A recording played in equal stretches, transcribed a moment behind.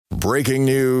breaking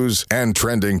news and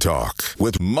trending talk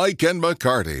with Mike and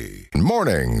McCarty.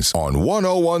 Mornings on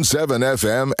 101.7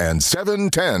 FM and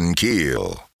 710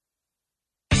 KEEL.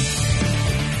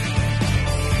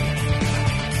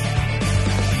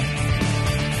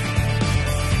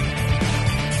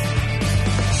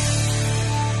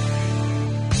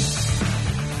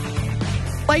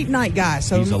 Late night guy,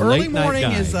 so early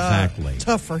morning is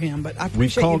tough for him. But I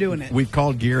appreciate you doing it. We've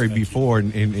called Gary before,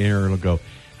 and Aaron will go,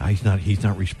 he's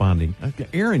not responding.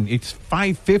 Aaron, it's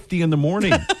 5:50 in the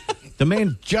morning. The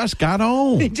man just got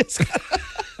home.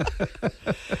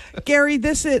 Gary,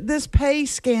 this pay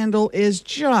scandal is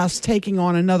just taking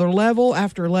on another level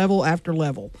after level after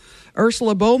level.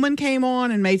 Ursula Bowman came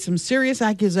on and made some serious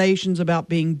accusations about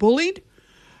being bullied,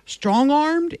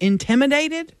 strong-armed,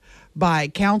 intimidated by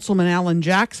Councilman Alan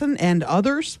Jackson and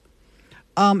others.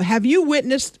 Have you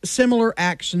witnessed similar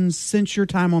actions since your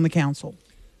time on the council?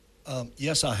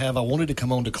 Yes, I have. I wanted to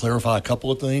come on to clarify a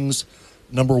couple of things.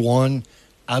 Number one,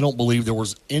 I don't believe there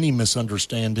was any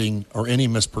misunderstanding or any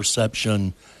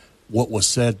misperception what was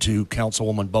said to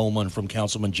Councilwoman Bowman from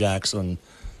Councilman Jackson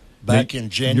back in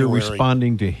January. You're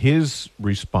responding to his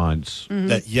response. Mm-hmm.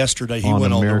 That yesterday he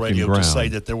went on the radio to say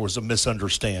that there was a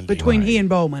misunderstanding. Between he and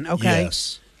Bowman, okay.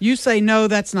 Yes. You say, no,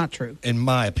 that's not true. In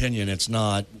my opinion, it's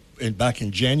not. And back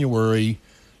in January,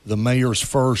 the mayor's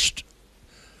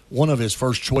one of his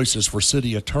first choices for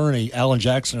city attorney, Alan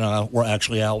Jackson and I were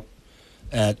actually out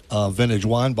at a vintage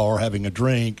wine bar having a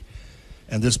drink,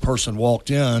 and this person walked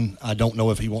in. I don't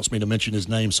know if he wants me to mention his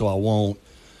name, so I won't.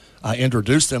 I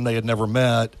introduced them. They had never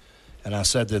met, and I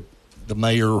said that the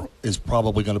mayor is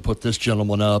probably going to put this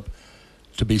gentleman up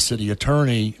to be city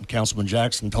attorney. Councilman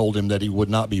Jackson told him that he would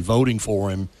not be voting for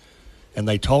him, and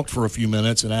they talked for a few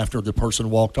minutes, and after the person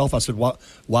walked off, I said,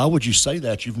 why would you say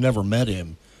that? You've never met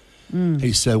him.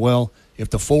 He said, well,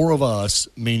 if the four of us,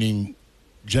 meaning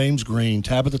James Green,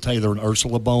 Tabitha Taylor, and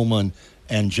Ursula Bowman,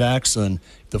 and Jackson,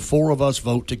 the four of us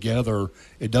vote together,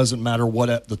 it doesn't matter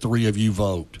what the three of you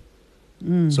vote.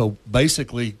 So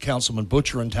basically, Councilman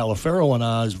Butcher and Talaferro and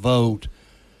I's vote,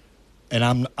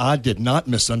 and I did not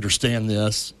misunderstand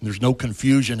this. There's no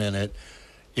confusion in it.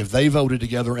 If they voted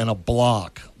together in a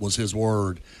block, was his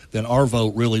word, then our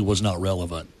vote really was not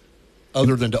relevant,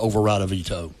 other than to override a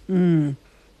veto.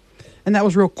 And that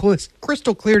was real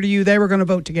crystal clear to you. They were going to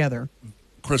vote together.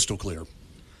 Crystal clear.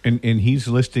 And he's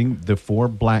listing the 4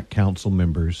 black council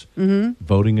members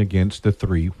voting against the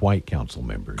 3 white council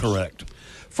members. Correct.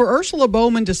 For Ursula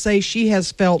Bowman to say she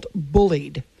has felt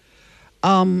bullied,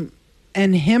 and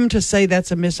him to say that's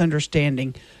a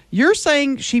misunderstanding, you're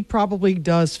saying she probably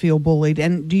does feel bullied.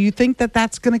 And do you think that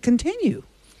that's going to continue?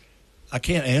 I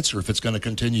can't answer if it's going to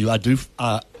continue. I do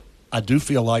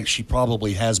feel like she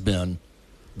probably has been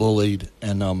bullied.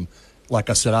 And like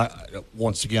I said,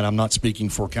 once again, I'm not speaking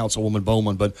for Councilwoman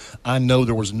Bowman, but I know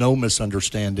there was no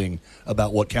misunderstanding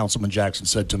about what Councilman Jackson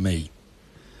said to me.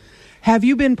 Have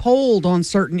you been polled on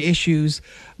certain issues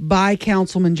by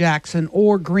Councilman Jackson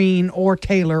or Green or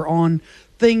Taylor on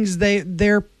things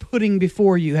they're putting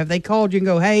before you? Have they called you and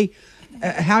go, hey,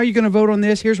 how are you going to vote on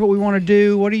this? Here's what we want to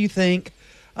do. What do you think?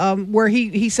 Where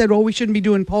he said, well, we shouldn't be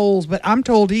doing polls, but I'm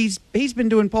told he's been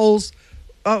doing polls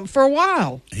for a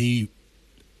while. He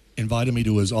invited me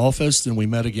to his office, then we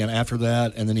met again after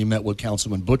that, and then he met with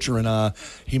Councilman Butcher and I.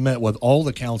 He met with all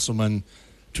the councilmen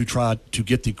to try to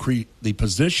get the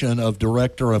position of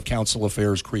Director of Council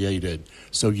Affairs created.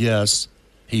 So, yes,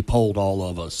 he polled all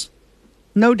of us.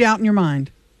 No doubt in your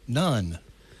mind? None.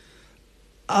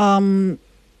 That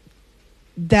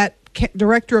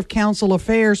Director of Council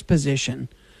Affairs position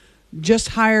just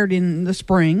hired in the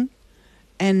spring,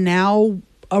 and now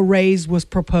a raise was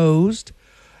proposed,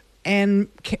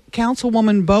 and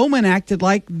Councilwoman Bowman acted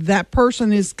like that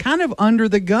person is kind of under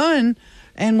the gun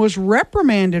and was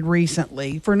reprimanded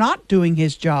recently for not doing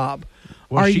his job.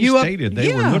 Well, she stated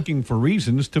they were looking for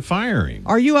reasons to fire him.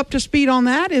 Are you up to speed on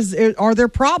that? Are there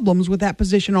problems with that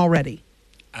position already?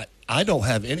 I don't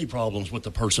have any problems with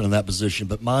the person in that position,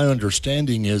 but my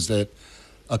understanding is that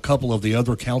a couple of the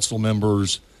other council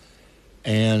members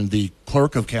and the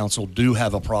clerk of council do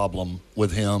have a problem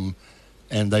with him,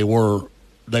 and they were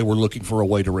looking for a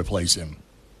way to replace him.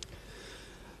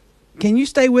 Can you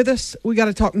stay with us? We got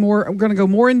to talk more. I'm going to go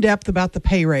more in depth about the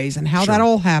pay raise and how that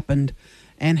all happened,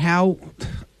 and how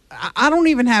I don't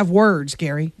even have words,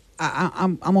 Gary.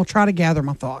 I'm going to try to gather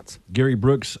my thoughts. Gary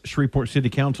Brooks, Shreveport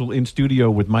City Council, in studio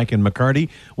with Mike and McCarty,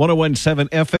 101.7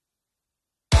 FM.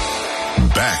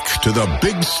 Back to the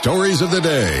big stories of the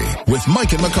day with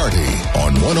Mike and McCarty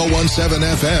on 101.7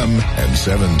 FM and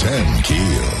 710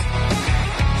 KEEL.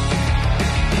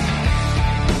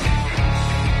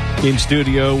 In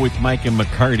studio with Mike and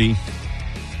McCarty,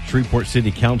 Shreveport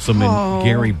City Councilman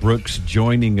Gary Brooks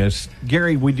joining us.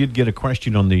 Gary, we did get a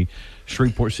question on the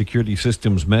Shreveport Security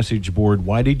Systems message board.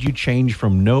 Why did you change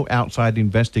from no outside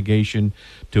investigation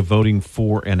to voting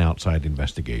for an outside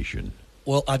investigation?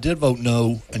 Well, I did vote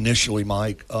no initially,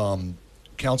 Mike.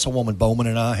 Councilwoman Bowman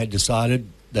and I had decided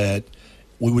that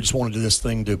we just wanted this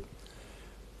thing to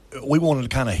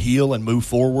kind of heal and move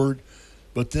forward.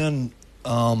 But then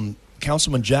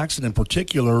Councilman Jackson in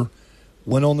particular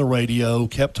went on the radio,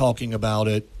 kept talking about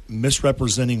it,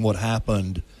 misrepresenting what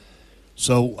happened.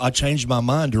 So I changed my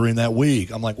mind during that week.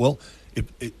 I'm like, well, if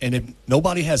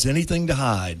nobody has anything to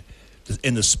hide,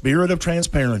 in the spirit of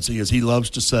transparency, as he loves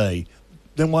to say,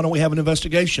 then why don't we have an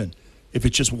investigation? If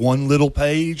it's just one little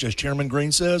page, as Chairman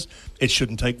Green says, it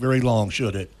shouldn't take very long,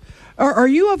 should it? Are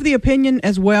you of the opinion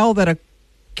as well that a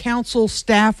council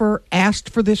staffer asked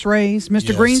for this raise? Mr.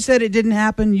 Yes. Green said it didn't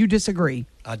happen. You disagree?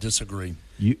 I disagree.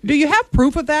 Do you have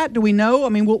proof of that? Do we know? I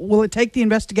mean, will it take the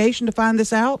investigation to find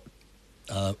this out?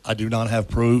 I do not have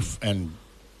proof, and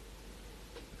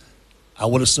I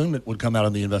would assume it would come out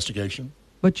in the investigation.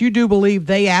 But you do believe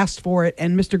they asked for it,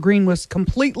 and Mr. Green was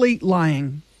completely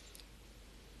lying.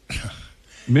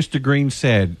 Mr. Green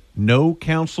said, no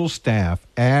council staff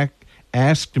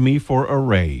asked me for a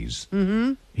raise.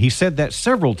 Mm-hmm. He said that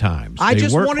several times. I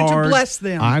just wanted to bless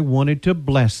them. I wanted to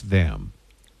bless them.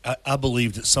 I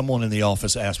believe that someone in the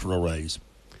office asked for a raise.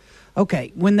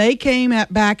 Okay, when they came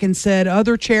back and said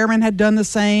other chairmen had done the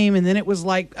same, and then it was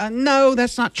like, no,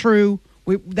 that's not true.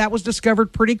 That was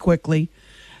discovered pretty quickly.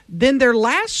 Then their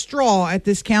last straw at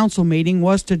this council meeting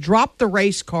was to drop the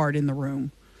race card in the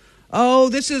room. Oh,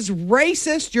 this is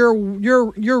racist. You're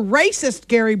racist,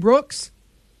 Gary Brooks.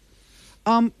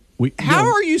 How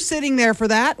are you sitting there for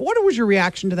that? What was your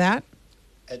reaction to that?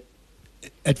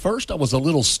 At first, I was a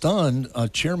little stunned.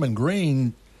 Chairman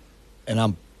Green, and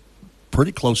I'm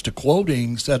pretty close to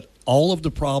quoting, said all of the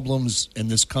problems in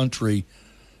this country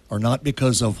are not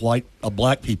because of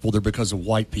black people; they're because of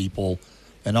white people,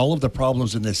 and all of the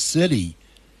problems in this city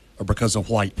are because of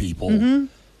white people. Mm-hmm.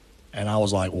 And I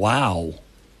was like, wow,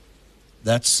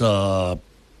 that's not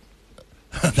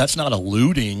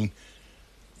alluding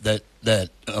that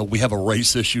we have a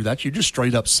race issue. That you're just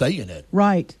straight up saying it.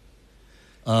 Right.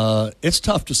 It's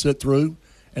tough to sit through,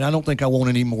 and I don't think I want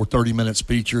any more 30-minute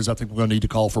speeches. I think we're going to need to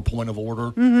call for point of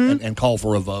order and call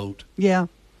for a vote. Yeah.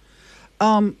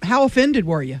 How offended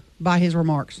were you by his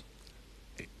remarks?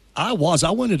 I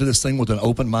went into this thing with an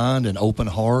open mind and open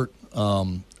heart.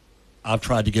 I've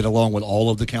tried to get along with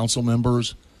all of the council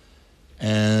members,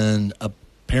 and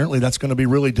apparently that's going to be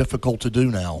really difficult to do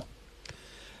now.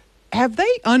 Have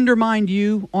they undermined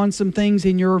you on some things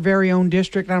in your very own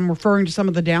district? I'm referring to some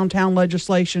of the downtown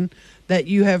legislation that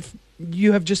you have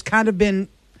just kind of been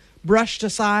brushed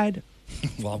aside.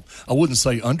 Well, I wouldn't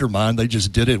say undermined. They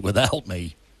just did it without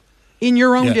me. In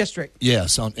your own district?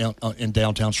 Yes, in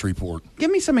downtown Shreveport. Give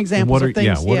me some examples of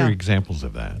things. What are examples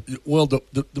of that? Well,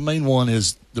 the main one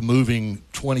is the moving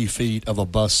 20 feet of a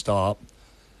bus stop,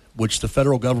 which the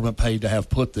federal government paid to have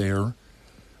put there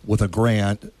with a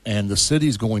grant, and the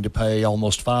city's going to pay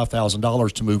almost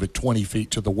 $5,000 to move it 20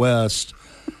 feet to the west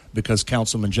because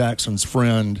Councilman Jackson's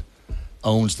friend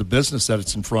owns the business that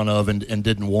it's in front of and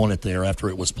didn't want it there after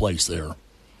it was placed there.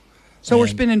 So we're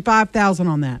spending $5,000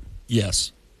 on that?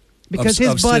 Yes. Because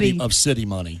his buddy... Of city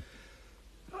money.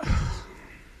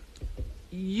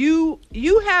 You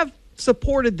have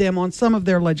supported them on some of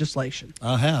their legislation.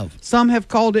 I have. Some have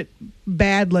called it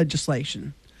bad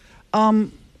legislation.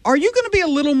 Are you going to be a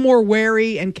little more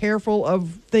wary and careful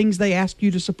of things they ask you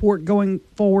to support going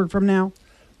forward from now?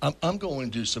 I'm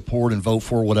going to support and vote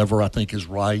for whatever I think is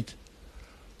right.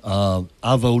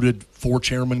 I voted for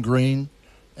Chairman Green,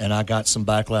 and I got some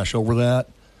backlash over that.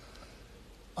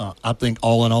 I think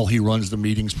all in all, he runs the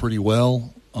meetings pretty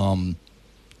well. And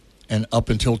up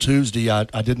until Tuesday, I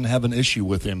didn't have an issue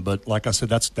with him. But like I said,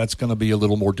 that's going to be a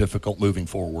little more difficult moving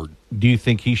forward. Do you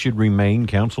think he should remain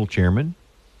council chairman?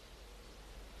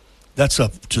 That's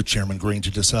up to Chairman Green to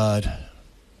decide.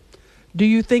 Do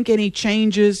you think any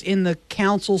changes in the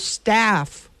council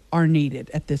staff are needed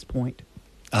at this point?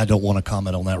 I don't want to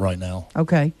comment on that right now.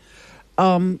 Okay.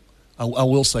 I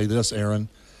will say this, Aaron.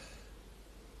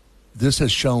 This has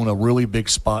shown a really big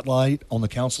spotlight on the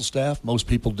council staff. Most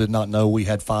people did not know we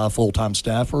had 5 full-time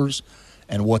staffers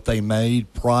and what they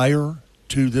made prior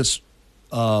to this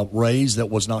raise that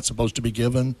was not supposed to be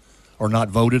given or not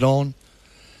voted on.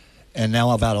 And now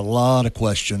I've had a lot of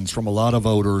questions from a lot of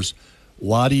voters.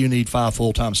 Why do you need 5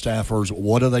 full-time staffers?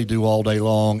 What do they do all day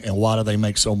long? And why do they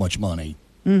make so much money?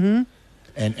 Mm-hmm.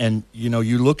 And you know,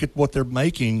 you look at what they're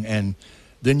making, and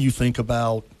then you think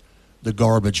about the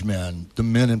garbage men, the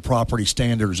men in property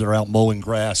standards that are out mowing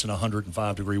grass in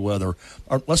 105-degree weather.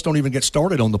 Let's don't even get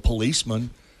started on the policemen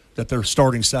that their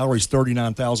starting salary is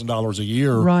 $39,000 a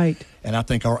year. Right. And I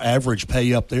think our average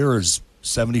pay up there is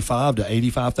 $75,000 to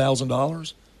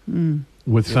 $85,000.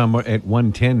 With some at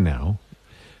 110 now.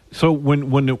 So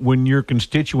when your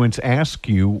constituents ask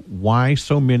you why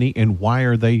so many and why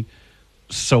are they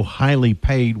so highly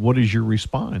paid, what is your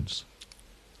response?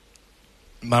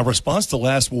 My response to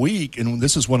last week, and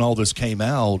this is when all this came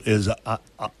out, is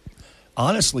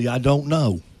honestly, I don't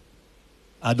know.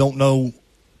 I don't know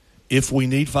if we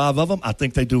need 5 of them. I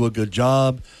think they do a good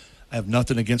job. I have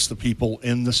nothing against the people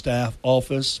in the staff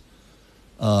office.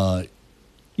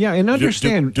 Yeah, and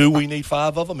understand. Do we need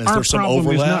 5 of them? Is our there some problem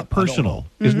overlap? is not personal.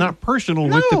 It's not personal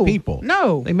with the people.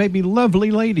 No. They may be lovely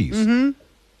ladies.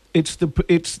 It's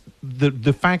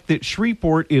the fact that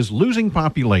Shreveport is losing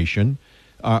population.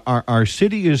 Our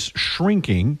city is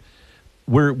shrinking.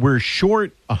 We're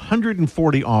short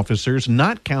 140 officers,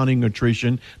 not counting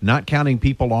attrition, not counting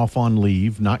people off on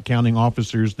leave, not counting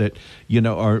officers that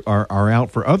are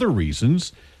out for other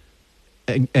reasons,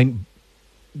 and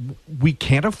we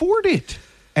can't afford it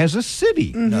as a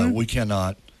city. No, we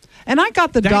cannot. And I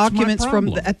got the That's my documents from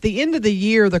problem. at the end of the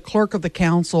year. The clerk of the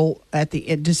council at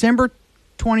December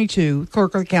 22,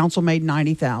 clerk of the council made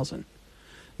 $90,000.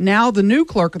 Now the new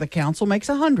clerk of the council makes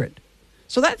 $100,000.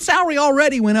 So that salary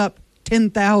already went up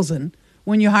 $10,000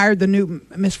 when you hired the new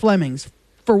Miss Flemings,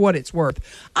 for what it's worth.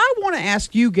 I want to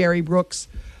ask you, Gary Brooks,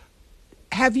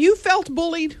 have you felt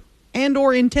bullied and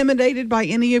or intimidated by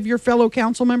any of your fellow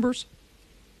council members?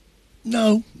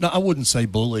 No, I wouldn't say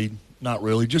bullied. Not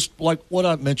really. Just like what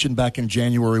I mentioned back in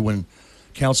January when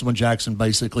Councilman Jackson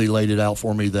basically laid it out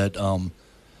for me that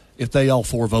if they all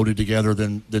 4 voted together,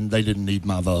 then they didn't need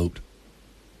my vote.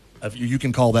 You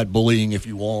can call that bullying if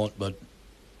you want, but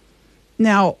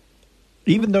Now,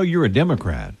 even though you're a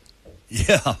Democrat,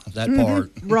 yeah, that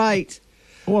part. right.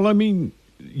 well, I mean,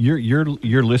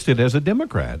 you're listed as a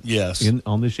Democrat. Yes.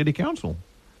 on the city council.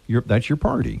 That's your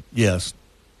party. Yes.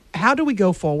 How do we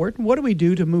go forward? What do we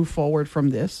do to move forward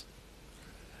from this?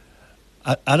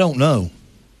 I don't know.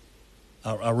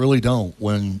 I really don't.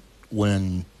 When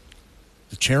the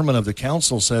chairman of the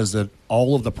council says that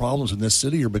all of the problems in this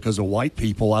city are because of white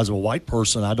people, as a white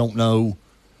person, I don't know.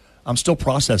 I'm still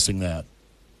processing that.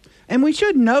 And we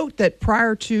should note that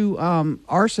prior to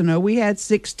Arsenault, we had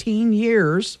 16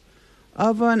 years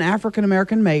of an African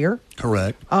American mayor.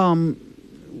 Correct. You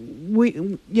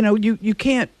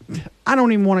can't. I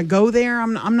don't even want to go there.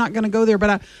 I'm not going to go there.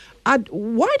 But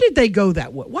why did they go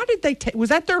that way? Why did they? Was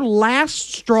that their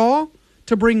last straw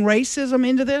to bring racism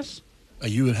into this?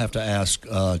 You would have to ask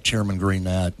Chairman Green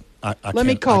that. Let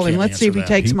me call him. Let's see if he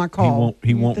takes my call.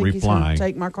 He won't You think he's gonna reply.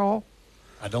 take my call.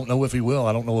 I don't know if he will.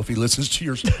 I don't know if he listens to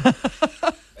your.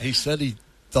 He said he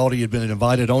thought he had been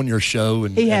invited on your show,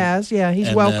 and He has. Yeah, he's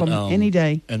and welcome that, any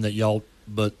day. and that y'all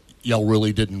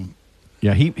really didn't.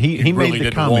 Yeah, he Really made the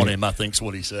didn't comment. want him, I think's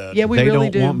what he said. Yeah, we they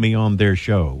really don't want me on their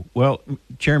show. Well,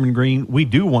 Chairman Green, we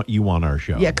do want you on our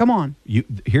show. Yeah, come on.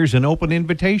 Here's an open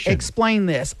invitation. Explain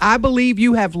this. I believe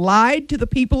you have lied to the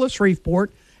people of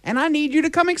Shreveport, and I need you to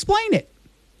come explain it.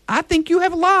 I think you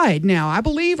have lied. Now, I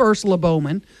believe Ursula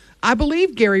Bowman. I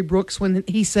believe Gary Brooks when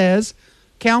he says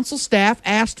council staff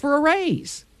asked for a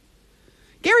raise.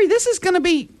 Gary, this is going to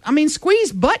be,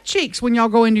 squeeze butt cheeks when y'all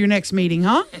go into your next meeting,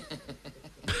 huh?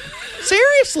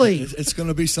 Seriously. It's going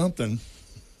to be something.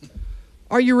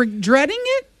 Are you dreading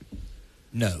it?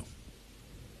 No.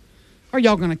 Are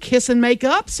y'all going to kiss and make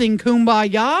up, sing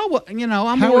Kumbaya? Well,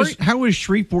 I'm worried. How is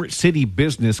Shreveport city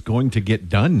business going to get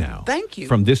done now? Thank you.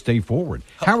 From this day forward.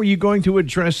 How are you going to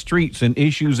address streets and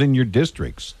issues in your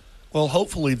districts? Well,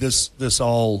 hopefully this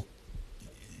will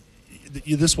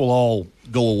all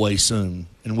go away soon,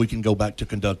 and we can go back to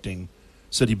conducting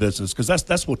city business because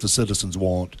that's what the citizens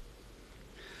want.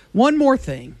 One more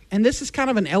thing, and this is kind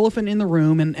of an elephant in the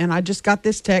room, and I just got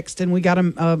this text, and we got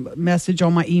a message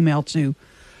on my email too.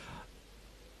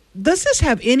 Does this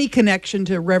have any connection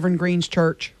to Reverend Green's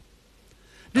church?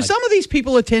 Do some of these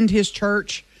people attend his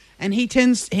church, and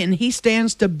he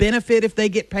stands to benefit if they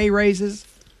get pay raises?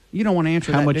 You don't want to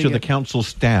answer that. How much do of you? the council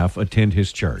staff attend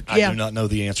his church? I do not know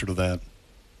the answer to that.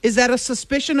 Is that a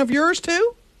suspicion of yours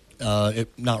too?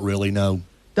 Not really, no.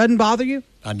 Doesn't bother you?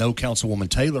 I know Councilwoman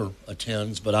Taylor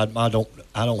attends, but I don't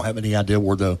have any idea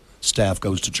where the staff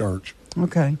goes to church.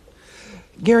 Okay.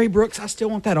 Gary Brooks, I still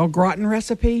want that au gratin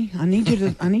recipe. I need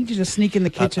you to sneak in the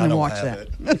kitchen I and don't watch have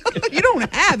that. You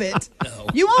don't have it. No.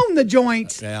 You own the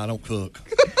joint. Yeah, I don't cook.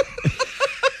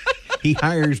 He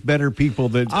hires better people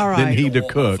than All right. he to Don't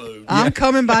want my cook. food. I'm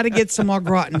coming by to get some au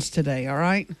gratins today, all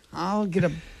right? I'll get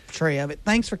a tray of it.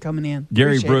 Thanks for coming in.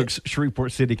 Gary Appreciate Brooks,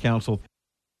 Shreveport City Council.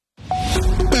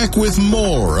 Back with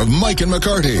more of Mike and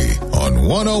McCarty on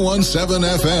 101.7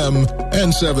 FM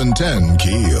and 710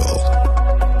 KEEL.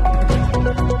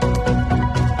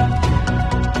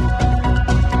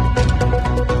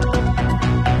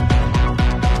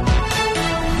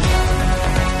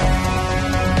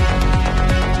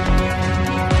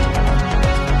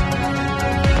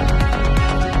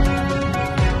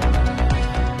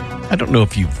 I don't know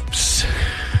if you've,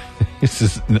 this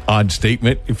is an odd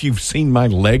statement, if you've seen my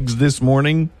legs this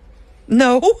morning.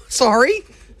 No, sorry.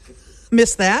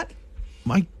 Missed that.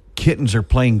 My kittens are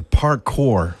playing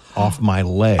parkour off my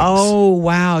legs. Oh,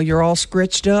 wow. You're all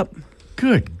scritched up.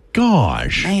 Good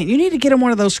gosh. Man, you need to get them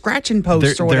one of those scratching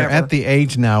posts or whatever. They're at the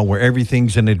age now where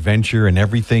everything's an adventure and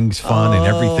everything's fun and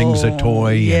everything's a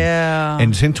toy. Yeah.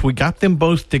 And since we got them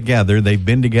both together, they've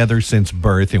been together since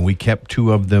birth, and we kept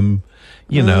two of them,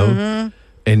 you know.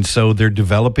 And so they're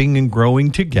developing and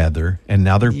growing together, and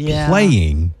now they're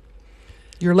playing.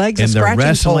 Your legs and are they're scratching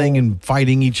wrestling pole. and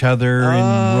fighting each other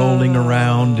and rolling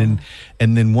around,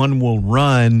 and then one will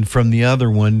run from the other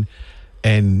one,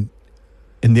 and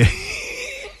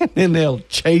then they'll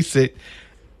chase it,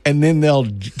 and then they'll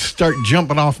start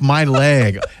jumping off my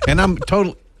leg, and I'm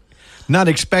totally not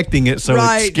expecting it, so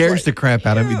it scares the crap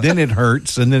out of me. Then it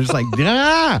hurts, and then it's like,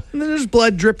 ah! And then there's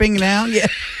blood dripping down. Yeah.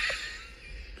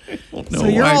 So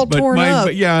you're all torn up.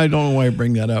 But yeah, I don't know why I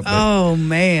bring that up. Oh,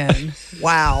 man.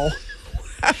 Wow.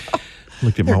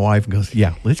 Looked at my wife and goes,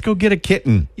 yeah, let's go get a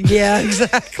kitten. Yeah,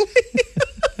 exactly.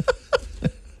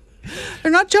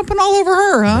 They're not jumping all over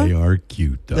her, huh? They are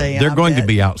cute, though. They're going to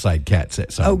be outside cats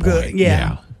at some point. Good.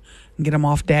 Yeah. Get them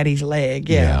off daddy's leg.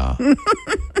 Yeah.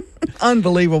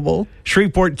 Unbelievable.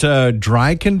 Shreveport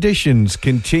dry conditions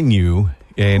continue,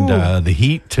 and the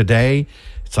heat today,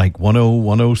 it's like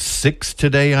 106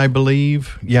 today, I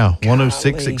believe. Yeah,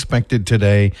 106 expected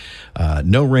today.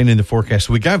 No rain in the forecast.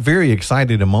 We got very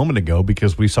excited a moment ago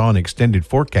because we saw an extended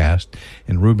forecast,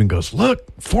 and Ruben goes,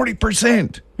 look,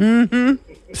 40%. Mm-hmm.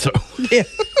 So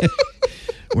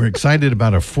we're excited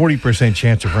about a 40%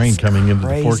 chance of rain coming into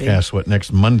the forecast,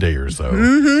 next Monday or so.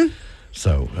 Mm-hmm.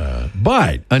 So,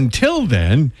 but until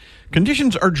then,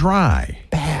 conditions are dry.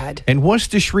 Bad. And what's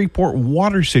the Shreveport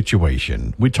water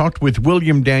situation? We talked with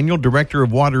William Daniel, Director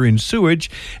of Water and Sewage,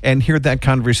 and hear that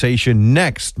conversation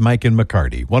next. Mike and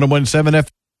McCarty, 101.7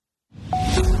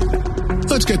 FM.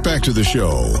 Let's get back to the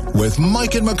show with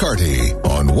Mike and McCarty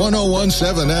on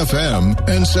 101.7 FM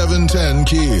and 710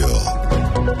 KEEL.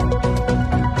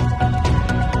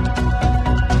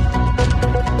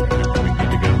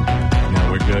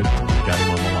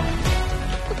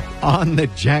 On the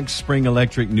Jack Spring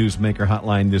Electric Newsmaker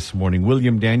hotline this morning,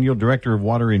 William Daniel, Director of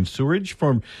Water and Sewerage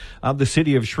from the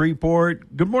city of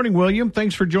Shreveport. Good morning, William.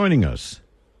 Thanks for joining us.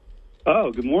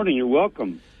 Oh, good morning. You're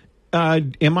welcome.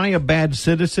 Am I a bad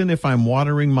citizen if I'm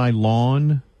watering my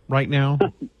lawn right now?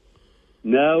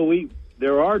 No,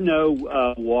 there are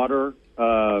no water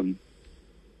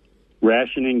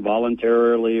rationing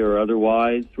voluntarily or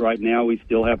otherwise. Right now, we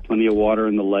still have plenty of water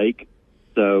in the lake.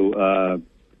 So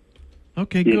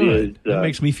okay, good. That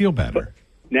makes me feel better.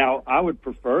 Now, I would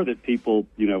prefer that people,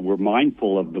 were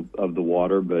mindful of the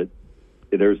water, but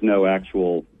there's no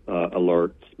actual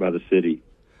alerts by the city.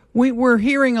 We were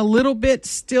hearing a little bit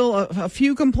still, a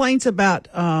few complaints about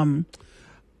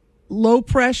low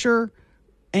pressure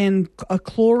and a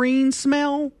chlorine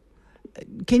smell.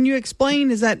 Can you explain?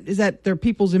 Is that their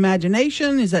people's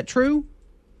imagination? Is that true?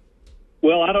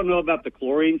 Well, I don't know about the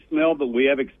chlorine smell, but we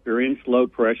have experienced low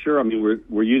pressure. I mean,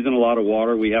 we're using a lot of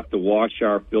water. We have to wash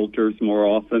our filters more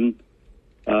often.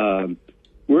 The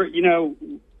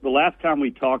last time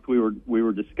we talked, we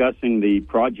were discussing the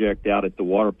project out at the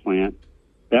water plant.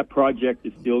 That project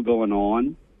is still going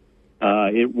on.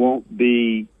 We won't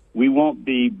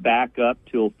be back up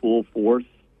till full force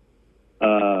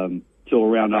till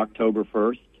around October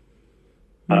 1st.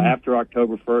 After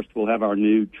October 1st, we'll have our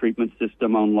new treatment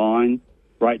system online.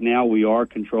 Right now, we are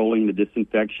controlling the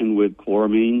disinfection with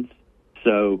chloramines.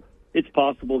 So it's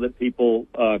possible that people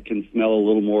can smell a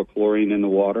little more chlorine in the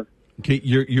water. Okay,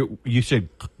 you said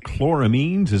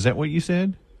chloramines? Is that what you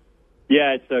said?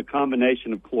 Yeah, it's a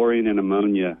combination of chlorine and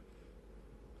ammonia.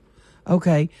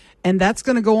 Okay, and that's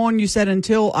going to go on, you said,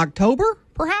 until October,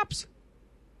 perhaps?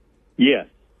 Yes.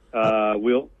 It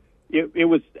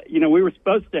was, we were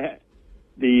supposed to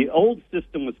the old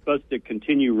system was supposed to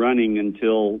continue running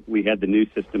until we had the new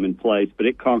system in place, but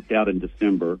it conked out in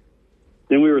December.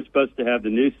 Then we were supposed to have the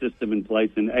new system in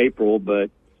place in April,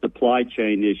 but supply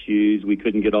chain issues, we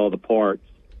couldn't get all the parts.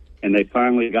 And they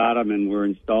finally got them, and we're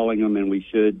installing them, and we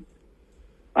should.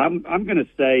 I'm going to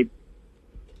say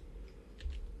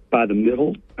by the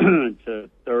middle to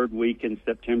third week in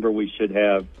September, we should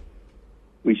have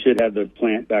the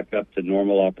plant back up to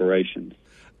normal operations.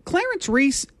 Clarence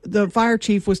Reese, the fire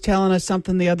chief, was telling us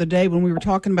something the other day when we were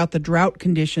talking about the drought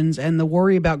conditions and the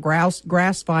worry about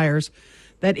grass fires,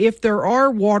 that if there are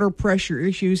water pressure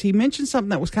issues, he mentioned something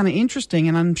that was kind of interesting,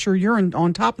 and I'm sure you're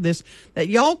on top of this, that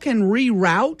y'all can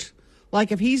reroute.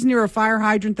 Like if he's near a fire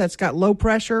hydrant that's got low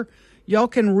pressure, y'all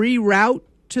can reroute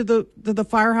to the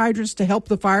fire hydrants to help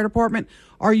the fire department.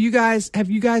 Have you guys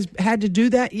had to do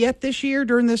that yet this year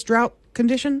during this drought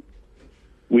condition?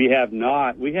 We have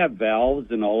not. We have valves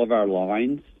in all of our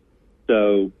lines,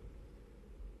 so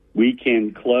we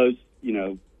can close,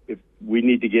 if we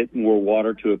need to get more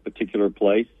water to a particular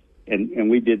place. And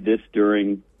we did this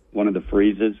during one of the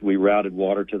freezes. We routed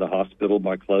water to the hospital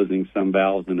by closing some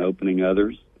valves and opening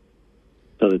others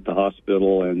so that the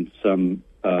hospital and some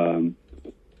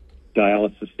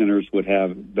dialysis centers would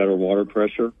have better water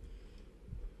pressure.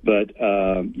 But,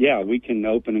 we can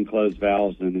open and close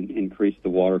valves and increase the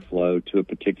water flow to a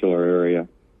particular area.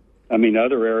 I mean,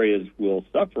 other areas will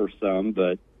suffer some,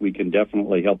 but we can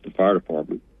definitely help the fire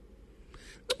department.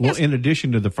 Well, in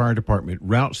addition to the fire department,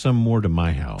 route some more to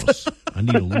my house. I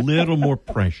need a little more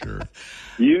pressure.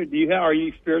 Are you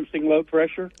experiencing low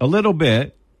pressure? A little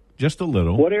bit, just a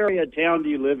little. What area of town do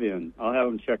you live in? I'll have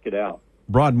them check it out.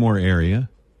 Broadmoor area.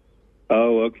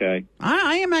 Oh, okay.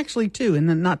 I am actually too, and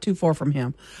then not too far from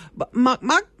him. But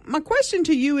my question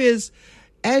to you is,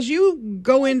 as you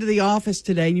go into the office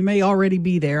today, and you may already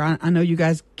be there. I know you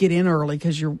guys get in early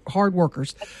because you're hard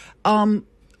workers.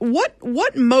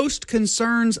 What most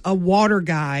concerns a water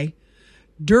guy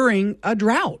during a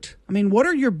drought? I mean, what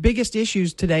are your biggest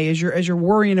issues today as you're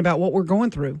worrying about what we're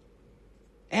going through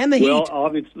and the heat? Well,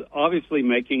 obviously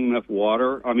making enough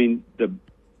water. I mean,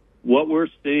 what we're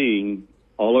seeing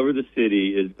all over the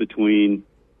city is between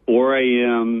 4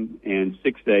 a.m. and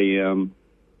 6 a.m.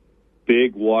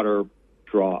 big water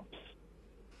drops.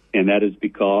 And that is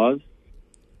because,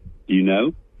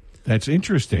 That's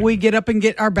interesting. We get up and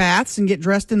get our baths and get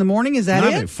dressed in the morning. Is that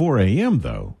Not it? at 4 a.m.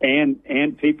 though.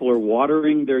 And people are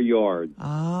watering their yards.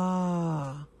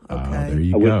 Ah, okay. There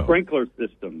you with go. sprinkler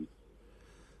systems.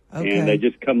 Okay. And they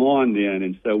just come on then.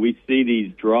 And so we see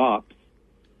these drops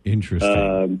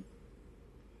Interesting.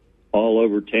 all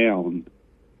over town.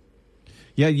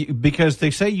 Yeah, because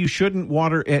they say you shouldn't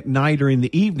water at night or in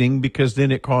the evening because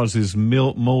then it causes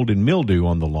mold and mildew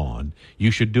on the lawn.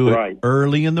 You should do it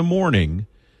early in the morning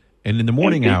and in the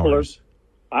morning hours.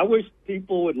 I wish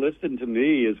people would listen to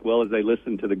me as well as they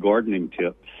listen to the gardening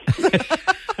tips.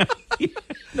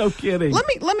 No kidding.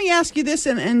 Let me ask you this,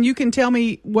 and you can tell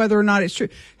me whether or not it's true.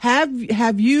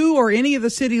 Have you or any of the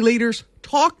city leaders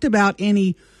talked about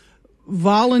any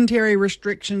voluntary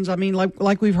restrictions? I mean,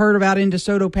 like we've heard about in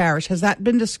DeSoto Parish. Has that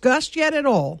been discussed yet at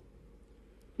all?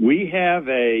 We have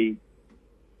a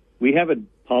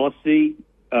policy,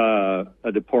 a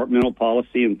departmental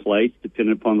policy in place,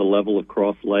 depending upon the level of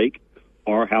Cross Lake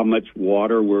or how much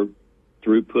water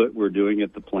throughput we're doing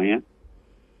at the plant,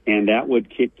 and that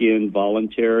would kick in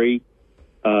voluntary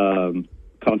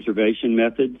conservation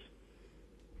methods.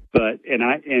 But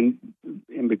and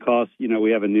because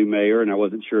we have a new mayor and I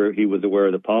wasn't sure he was aware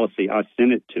of the policy, I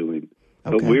sent it to him.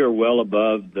 Okay. But we are well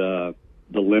above the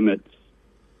limits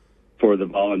for the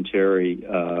voluntary.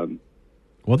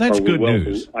 Well, that's good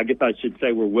news. I guess I should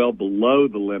say we're well below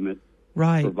the limit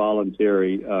for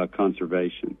voluntary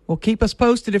conservation. Well, keep us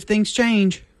posted if things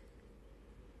change.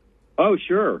 Oh,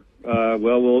 sure.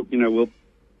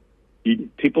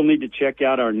 People need to check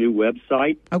out our new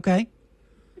website. Okay.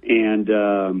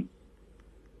 And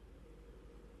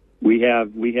we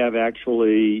have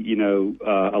actually,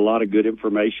 a lot of good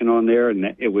information on there,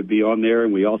 and it would be on there.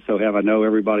 And we also have, I know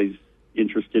everybody's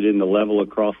interested in the level of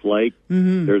Cross Lake.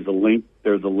 Mm-hmm. There's a link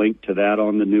to that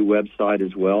on the new website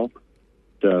as well.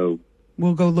 So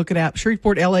we'll go look it up.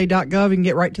 ShreveportLA.gov and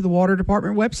get right to the water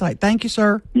department website. Thank you,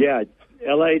 sir. Yeah, it's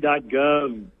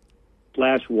la.gov/water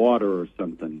or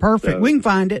something. Perfect. So. We can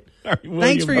find it. Right,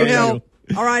 Thanks for your help.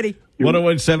 All righty.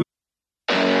 1017.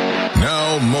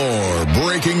 Now more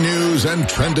breaking news and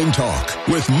trending talk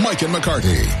with Mike and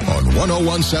McCarty on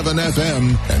 101.7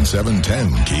 FM and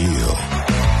 710 KEEL.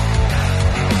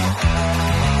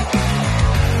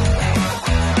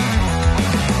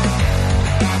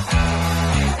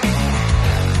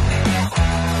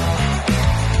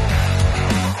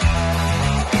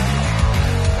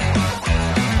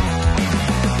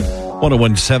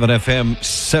 FM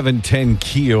 710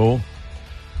 KEEL.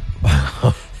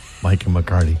 Mike and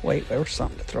McCarty. Wait, there was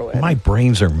something to throw at My me.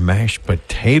 brains are mashed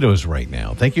potatoes right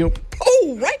now. Thank you.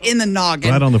 Oh, right in the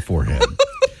noggin. Right on the forehead.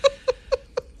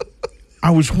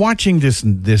 I was watching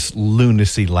this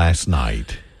lunacy last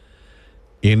night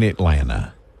in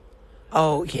Atlanta.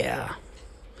 Oh, yeah.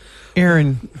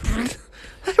 Aaron,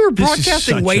 They were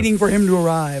broadcasting, waiting for him to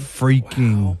arrive.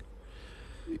 Freaking.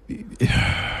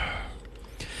 Wow.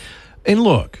 And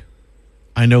look,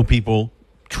 I know people,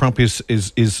 Trump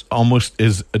is almost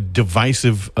as a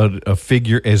divisive a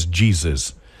figure as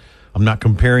Jesus. I'm not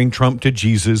comparing Trump to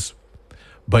Jesus,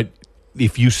 but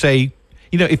if you say,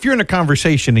 if you're in a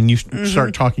conversation and you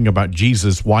start talking about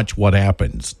Jesus, watch what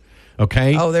happens.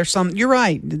 Okay? Oh, there's some, you're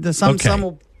right. Some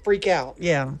will freak out.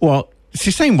 Yeah. Well, it's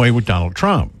the same way with Donald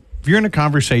Trump. If you're in a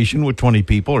conversation with 20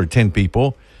 people or 10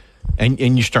 people and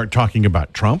you start talking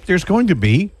about Trump, there's going to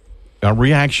be a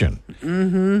reaction.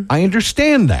 Mm-hmm. I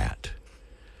understand that.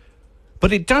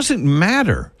 But it doesn't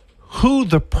matter who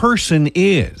the person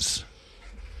is.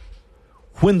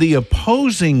 When the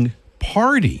opposing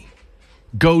party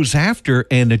goes after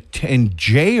and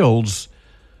jails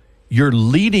your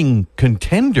leading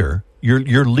contender,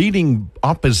 your leading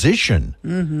opposition,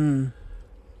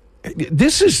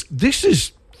 this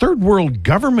is third world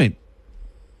government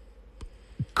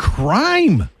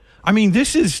crime. I mean,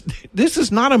 this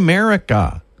is not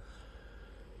America.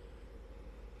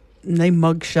 And they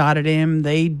mugshotted him.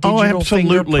 They digital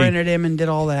fingerprinted him and did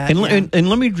all that. And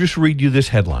let me just read you this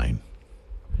headline.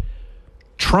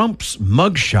 Trump's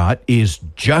mugshot is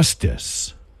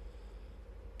justice.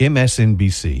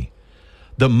 MSNBC.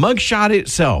 The mugshot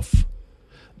itself.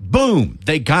 Boom,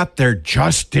 they got their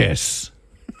justice.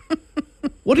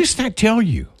 What does that tell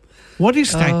you? What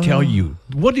does that tell you?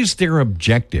 What is their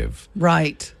objective?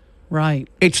 Right.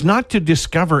 It's not to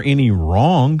discover any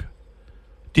wrong.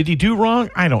 Did he do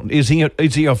wrong? I don't. Is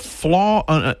he a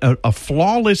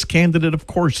flawless candidate? Of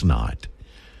course not.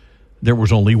 There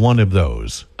was only one of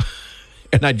those,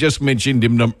 and I just mentioned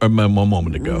him a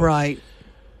moment ago. Right.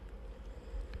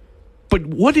 But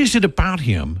what is it about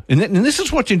him? And this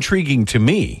is what's intriguing to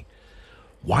me.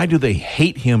 Why do they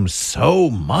hate him so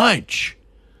much?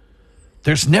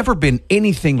 There's never been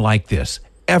anything like this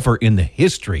ever in the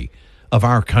history of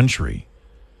our country,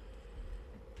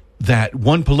 that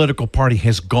one political party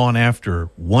has gone after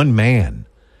one man.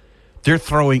 They're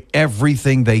throwing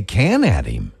everything they can at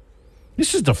him.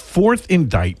 This is the fourth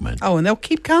indictment. Oh, and they'll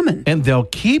keep coming. And they'll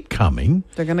keep coming.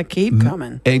 They're going to keep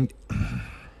coming. And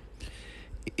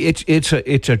it's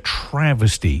a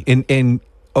travesty. And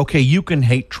okay, you can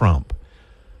hate Trump,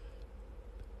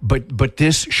 but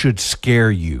this should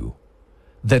scare you,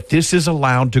 that this is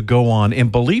allowed to go on.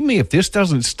 And believe me, if this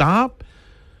doesn't stop,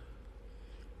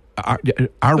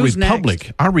 our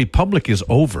republic is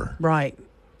over. Right.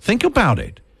 Think about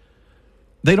it.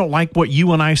 They don't like what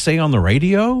you and I say on the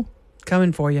radio.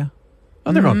 Coming for you.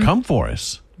 Oh, they're going to come for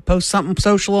us. Post something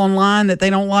social online that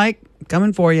they don't like.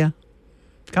 Coming for you.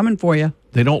 Coming for you.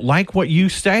 They don't like what you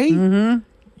say. Mm-hmm.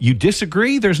 You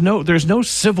disagree. There's no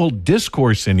civil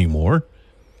discourse anymore.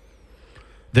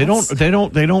 They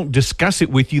don't discuss it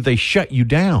with you. They shut you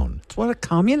down. It's what a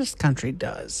communist country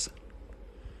does.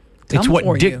 It's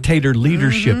what dictator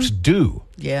leaderships do.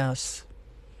 Yes.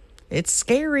 It's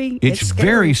scary. It's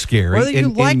very scary. Whether you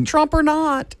like Trump or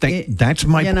not. That's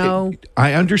my point.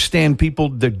 I understand people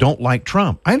that don't like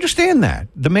Trump. I understand that.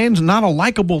 The man's not a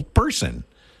likable person.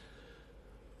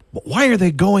 But why are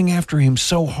they going after him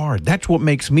so hard? That's what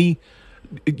makes me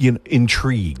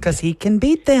intrigued. Because he can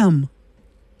beat them.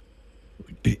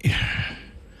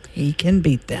 He can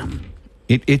beat them.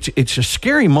 It's a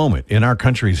scary moment in our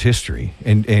country's history,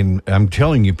 and I'm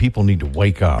telling you, people need to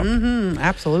wake up. Mm-hmm,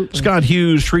 absolutely. Scott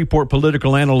Hughes, Shreveport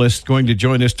political analyst, going to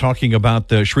join us talking about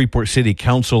the Shreveport City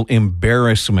Council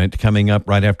embarrassment coming up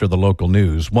right after the local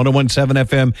news. 101.7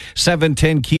 FM,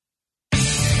 710 KEEL.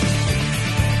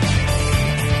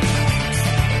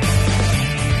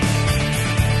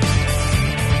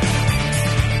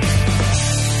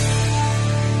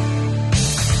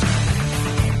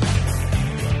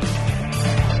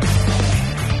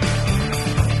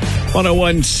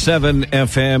 .101.7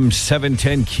 FM,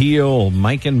 710 KEEL.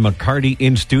 Mike and McCarty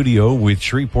in studio with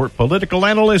Shreveport political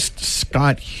analyst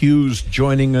Scott Hughes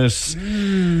joining us.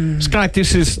 Scott,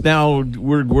 this is now,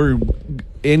 we're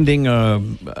ending a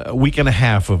week and a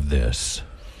half of this.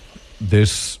 The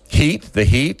heat?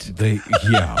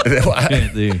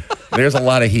 There's a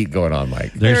lot of heat going on,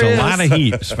 Mike. There's a lot of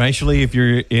heat, especially if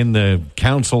you're in the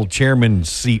council chairman's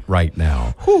seat right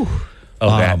now. Whew.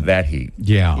 Oh, that heat.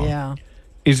 Yeah.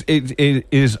 Has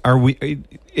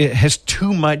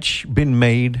too much been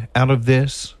made out of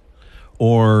this,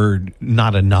 or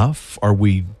not enough? Are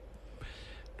we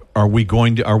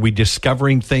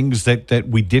discovering things that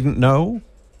we didn't know?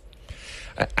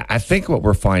 I think what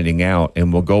we're finding out,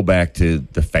 and we'll go back to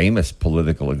the famous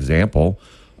political example,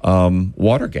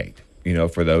 Watergate.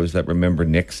 For those that remember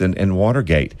Nixon and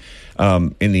Watergate.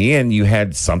 In the end, you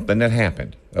had something that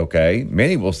happened, okay?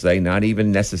 Many will say not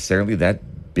even necessarily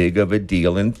that big of a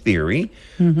deal in theory.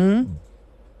 Mm-hmm.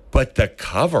 But the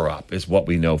cover-up is what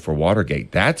we know for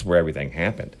Watergate. That's where everything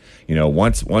happened.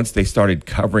 Once they started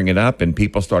covering it up and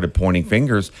people started pointing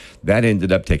fingers, that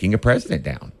ended up taking a president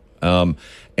down.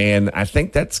 And I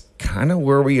think that's kind of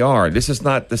where we are. This is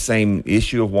not the same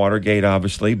issue of Watergate,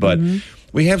 obviously, but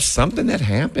we have something that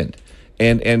happened.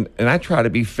 And I try to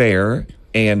be fair,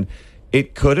 and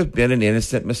it could have been an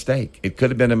innocent mistake. It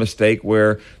could have been a mistake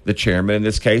where the chairman in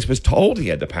this case was told he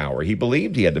had the power. He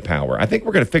believed he had the power. I think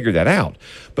we're going to figure that out.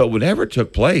 But whatever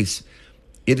took place,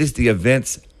 it is the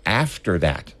events after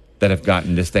that have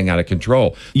gotten this thing out of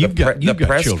control. The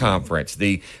press children. Conference,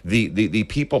 the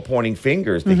people pointing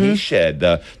fingers, the he shed,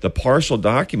 the partial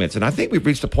documents. And I think we've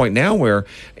reached a point now where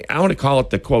I want to call it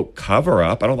the, quote,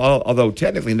 cover-up. Although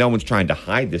technically no one's trying to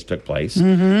hide this took place.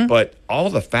 But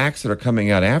all the facts that are coming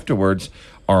out afterwards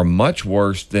are much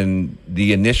worse than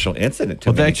the initial incident.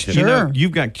 You've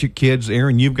got kids,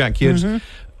 Aaron, you've got kids.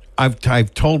 I've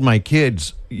told my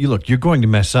kids, you're going to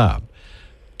mess up.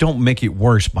 Don't make it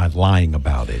worse by lying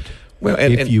about it. Well,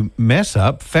 if you mess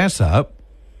up, fess up,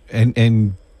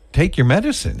 and take your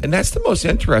medicine. And that's the most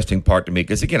interesting part to me,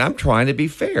 because again, I'm trying to be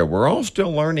fair. We're all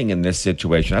still learning in this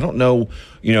situation. I don't know,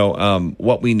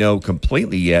 what we know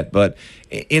completely yet, but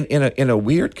in a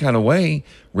weird kind of way,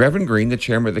 Reverend Green, the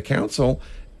chairman of the council,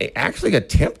 actually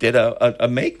attempted a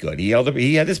make good. He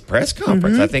had his press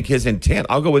conference. I think his intent,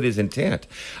 I'll go with his intent.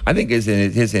 I think his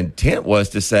intent was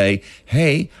to say,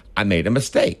 hey, I made a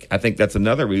mistake. I think that's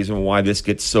another reason why this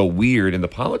gets so weird in the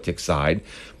politics side,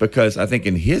 because I think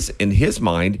in his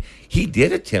mind, he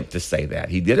did attempt to say that.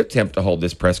 He did attempt to hold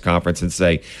this press conference and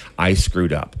say, I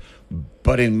screwed up.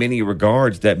 But in many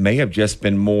regards, that may have just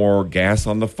been more gas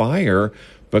on the fire,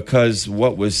 because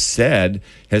what was said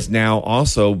has now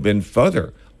also been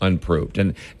further unproved.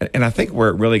 And I think where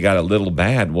it really got a little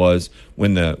bad was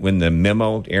when the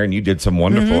memo, Aaron, you did some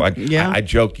wonderful, I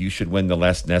joked you should win the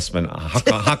Les Nessman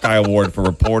Hawkeye Award for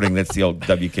reporting. That's the old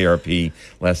WKRP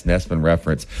Les Nessman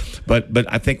reference. But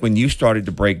I think when you started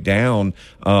to break down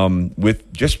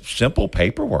with just simple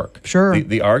paperwork,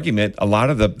 the argument, a lot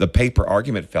of the paper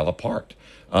argument fell apart.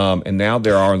 And now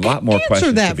there are a lot more questions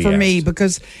to be asked. Answer that for me,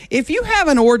 because if you have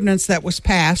an ordinance that was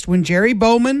passed when Jerry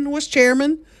Bowman was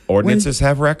chairman, ordinances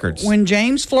have records. When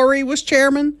James Fleury was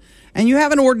chairman, and you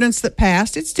have an ordinance that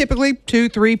passed, it's typically 2,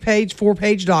 3-page,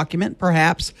 4-page document,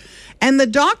 perhaps. And the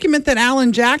document that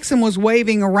Alan Jackson was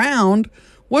waving around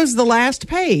was the last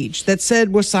page that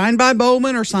said was signed by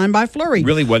Bowman or signed by Fleury.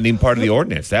 Really wasn't even part of the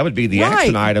ordinance. That would be the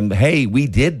action item. Hey, we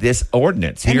did this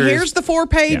ordinance. Here's the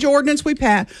 4-page ordinance we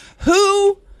passed.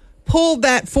 Who pulled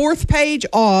that 4th page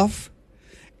off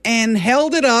and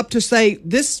held it up to say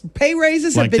this pay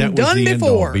raises have been done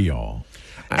before,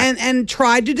 and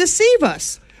tried to deceive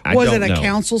us? Was it a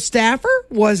council staffer?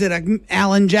 Was it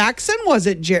Alan Jackson? Was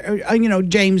it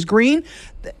James Green?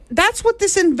 That's what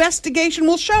this investigation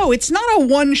will show. It's not a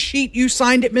one sheet, you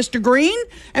signed it, Mr. Green,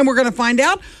 and we're going to find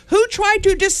out who tried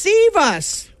to deceive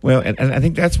us. Well, and I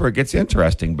think that's where it gets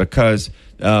interesting, because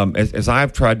as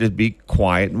I've tried to be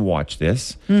quiet and watch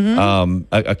this,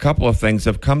 a couple of things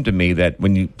have come to me that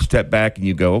when you step back and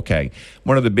you go, okay,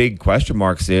 one of the big question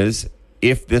marks is,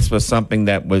 if this was something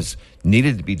that was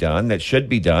needed to be done, that should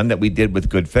be done, that we did with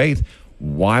good faith,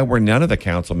 why were none of the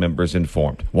council members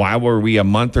informed? Why were we a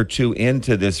month or two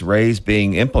into this raise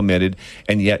being implemented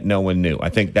and yet no one knew? I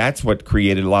think that's what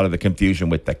created a lot of the confusion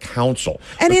with the council.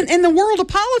 And in the world of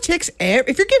politics,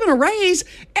 if you're given a raise,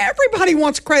 everybody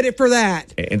wants credit for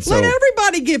that. And so, let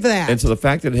everybody give that. And so the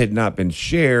fact that it had not been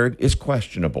shared is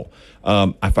questionable.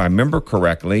 If I remember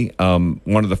correctly,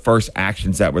 one of the first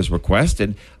actions that was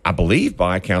requested, I believe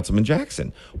by Councilman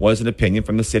Jackson, was an opinion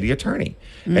from the city attorney.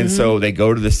 And so they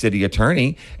go to the city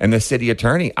attorney, and the city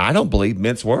attorney, I don't believe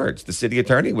mince words. The city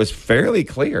attorney was fairly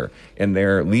clear in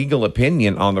their legal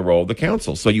opinion on the role of the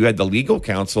council. So you had the legal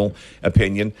counsel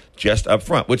opinion just up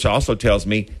front, which also tells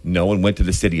me no one went to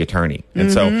the city attorney.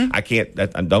 And so I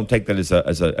don't take that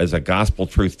as a gospel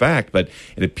truth fact, but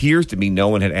it appears to me no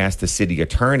one had asked the city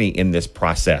attorney in this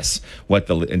process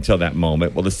until that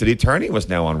moment. Well, the city attorney was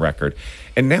now on record.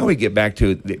 And now we get back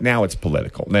to, now it's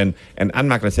political. And I'm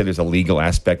not going to say there's a legal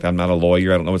aspect. I'm not a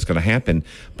lawyer. I don't know what's going to happen.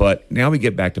 But now we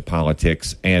get back to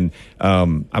politics. And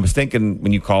I was thinking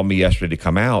when you called me yesterday to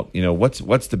come out,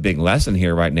 what's the big lesson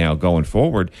here right now going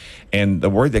forward? And the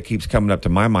word that keeps coming up to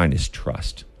my mind is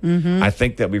trust. I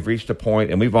think that we've reached a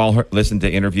point, and we've all listened to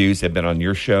interviews that have been on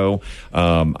your show.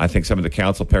 I think some of the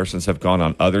council persons have gone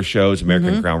on other shows,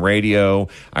 American Crown Radio.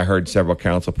 I heard several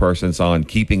council persons on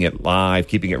Keeping It Live,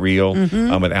 Keeping It Real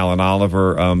with Alan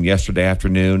Oliver yesterday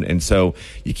afternoon. And so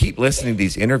you keep listening to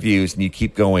these interviews, and you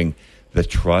keep going, the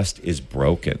trust is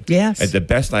broken. Yes. And the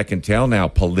best I can tell now,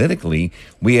 politically,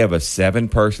 we have a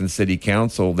 7-person city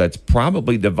council that's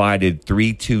probably divided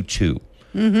 3-2.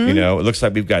 You know, it looks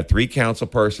like we've got 3 council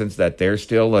persons that they're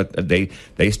still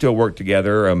they still work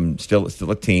together. Still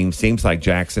a team. Seems like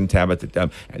Jackson,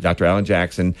 Dr. Alan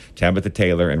Jackson, Tabitha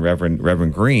Taylor, and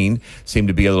Reverend Green seem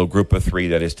to be a little group of 3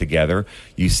 that is together.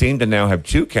 You seem to now have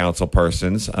 2 council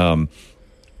persons.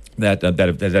 That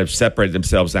have separated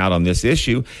themselves out on this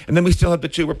issue. And then we still have the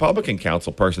 2 Republican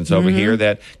council persons over here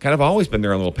that kind of always been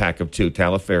their own little pack of 2,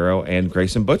 Talaferro and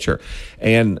Grayson Butcher.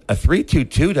 And a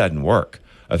 3-2-2 doesn't work.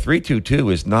 A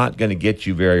 3-2-2 is not going to get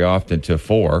you very often to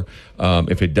 4.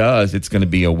 If it does, it's going to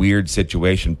be a weird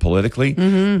situation politically.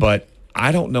 But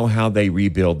I don't know how they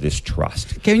rebuild this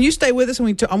trust. Can you stay with us?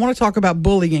 I want to talk about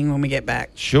bullying when we get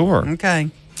back. Sure.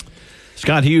 Okay.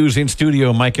 Scott Hughes in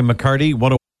studio, Mike and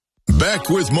McCarty. Back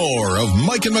with more of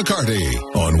Mike and McCarty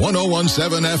on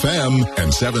 101.7 FM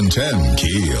and 710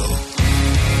 KEEL.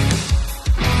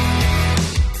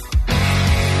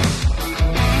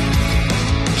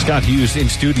 Scott Hughes in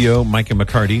studio, Mike and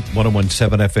McCarty, 101.7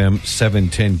 FM,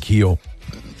 710 KEEL.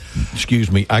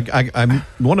 Excuse me. I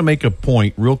want to make a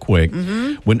point real quick.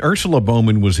 When Ursula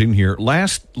Bowman was in here,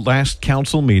 last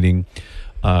council meeting,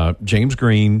 James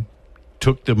Green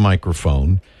took the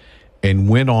microphone and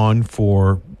went on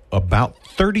for about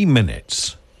 30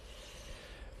 minutes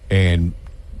and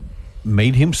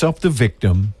made himself the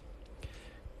victim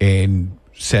and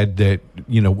said that,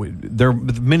 you know, there are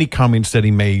many comments that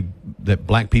he made that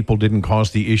black people didn't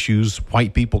cause the issues,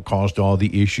 white people caused all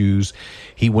the issues.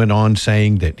 He went on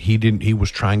saying that he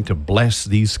was trying to bless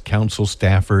these council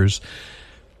staffers.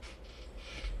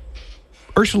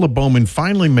 Ursula Bowman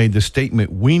finally made the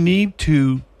statement, we need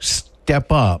to step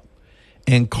up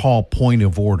and call point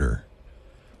of order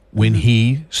when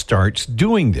he starts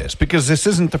doing this, because this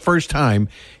isn't the first time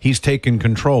he's taken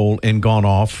control and gone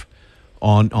off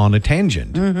on a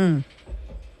tangent.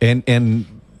 And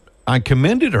I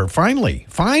commended her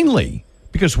finally,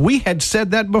 because we had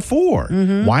said that before.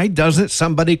 Why doesn't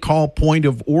somebody call point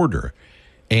of order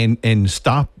and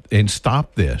stop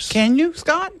this? Can you,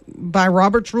 Scott, by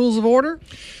Robert's Rules of Order?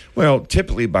 Well,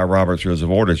 typically by Robert's Rules of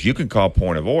Orders, you can call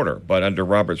point of order, but under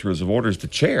Robert's Rules of Orders, the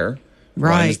chair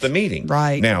runs the meeting.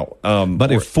 Right. Now,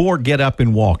 but if 4 get up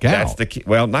and walk out. That's the key.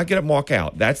 Well, not get up and walk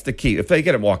out. That's the key. If they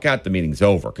get up and walk out, the meeting's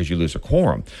over because you lose a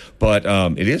quorum. But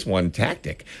it is one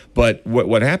tactic. But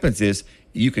what happens is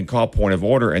you can call point of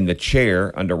order, and the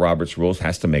chair under Robert's Rules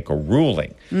has to make a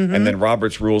ruling. And then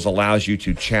Robert's Rules allows you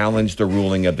to challenge the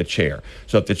ruling of the chair.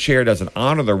 So if the chair doesn't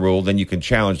honor the rule, then you can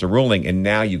challenge the ruling, and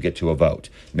now you get to a vote.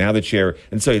 Now the chair,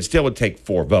 and so it still would take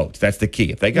 4 votes. That's the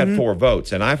key. If they got 4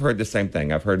 votes, and I've heard the same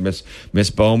thing. I've heard Miss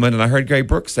Bowman, and I heard Gray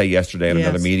Brooks say yesterday in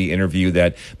another media interview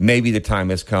that maybe the time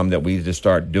has come that we need to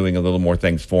start doing a little more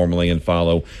things formally and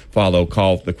call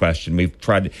the question. We've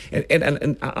tried to,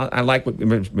 and I like what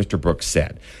Mr. Brooks said.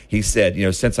 He said, you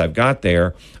know, since I've got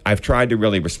there, I've tried to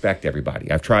really respect everybody.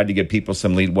 I've tried to give people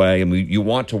some leeway, and you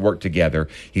want to work together,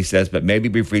 he says, but maybe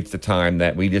we've reached the time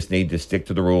that we just need to stick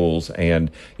to the rules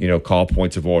and, you know, call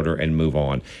points of order and move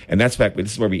on. And this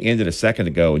is where we ended a second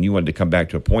ago, and you wanted to come back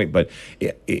to a point, but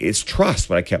it's trust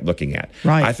what I kept looking at.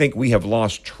 Right. I think we have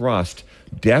lost trust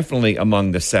definitely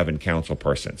among the 7 council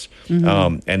persons.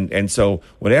 And so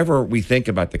whatever we think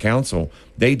about the council,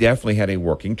 they definitely had a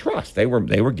working trust. They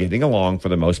were getting along for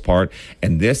the most part,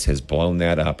 and this has blown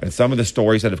that up. And some of the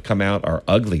stories that have come out are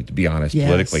ugly, to be honest,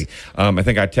 politically. I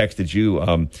think I texted you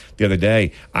the other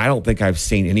day. I don't think I've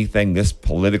seen anything this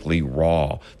politically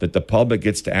raw, that the public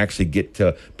gets to actually get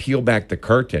to peel back the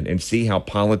curtain and see how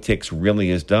politics really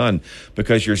is done,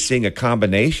 because you're seeing a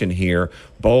combination here,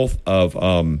 both of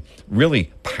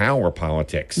really power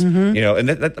politics. You know,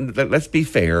 and let's be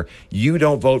fair. You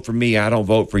don't vote for me, I don't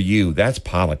vote for you. That's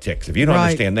politics. If you don't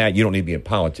understand that, you don't need to be in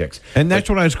politics. And that's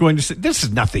what I was going to say. This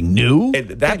is nothing new.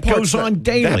 That goes on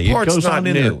daily. That part's it goes not on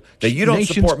new. That you don't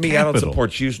support me, capital. I don't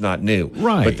support you is not new.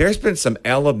 Right. But there's been some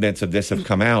elements of this have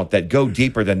come out that go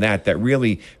deeper than that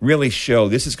really show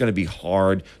this is going to be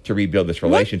hard to rebuild this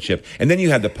relationship. And then you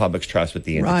have the public's trust with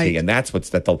the entity, and that's what's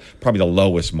probably the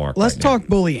lowest mark. Let's talk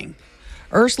bullying.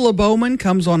 Ursula Bowman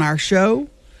comes on our show,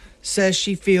 says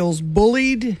she feels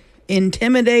bullied,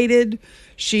 intimidated.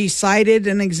 She cited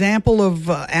an example of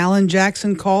Alan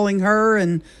Jackson calling her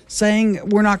and saying,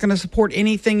 we're not going to support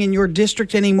anything in your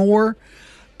district anymore.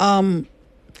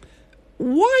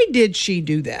 Why did she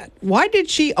do that? Why did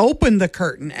she open the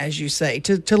curtain, as you say,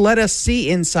 to let us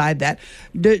see inside that?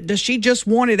 Does she just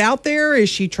want it out there? Is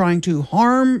she trying to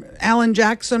harm Alan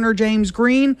Jackson or James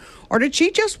Green? Or did she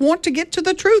just want to get to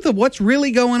the truth of what's really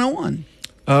going on?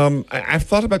 I've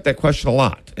thought about that question a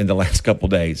lot in the last couple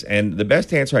of days. And the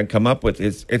best answer I can come up with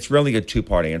is it's really a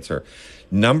two-part answer.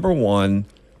 Number one,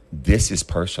 this is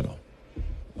personal.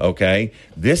 Okay,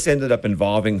 this ended up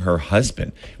involving her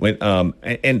husband.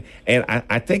 And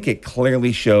I think it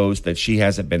clearly shows that she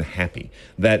hasn't been happy.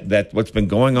 That what's been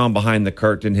going on behind the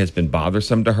curtain has been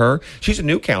bothersome to her. She's a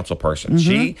new council person.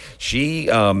 She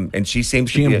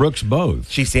seems she and Brooks both.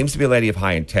 She seems to be a lady of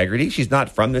high integrity. She's not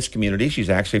from this community.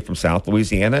 She's actually from South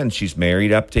Louisiana, and she's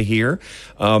married up to here.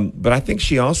 But I think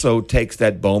she also takes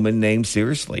that Bowman name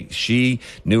seriously. She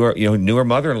knew her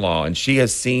mother-in-law, and she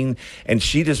has seen, and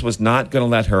she just was not going to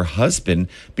let her husband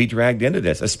be dragged into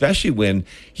this, especially when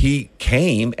he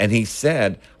came and he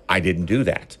said, I didn't do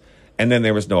that. And then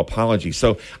there was no apology.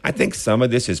 So I think some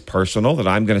of this is personal, that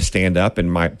I'm going to stand up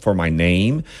for my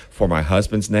name, for my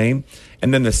husband's name.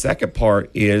 And then the second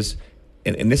part is,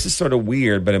 and this is sort of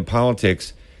weird, but in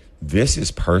politics, this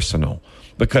is personal.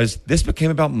 Because this became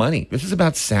about money. This is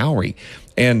about salary.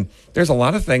 And there's a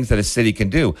lot of things that a city can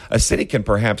do. A city can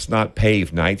perhaps not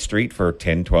pave Ninth Street for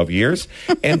 10, 12 years.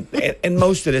 And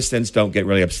most citizens don't get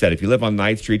really upset. If you live on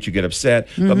Ninth Street, you get upset.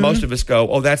 But most of us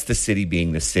go, oh, that's the city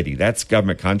being the city. That's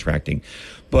government contracting.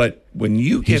 But when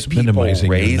you give people raises,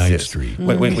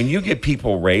 when you give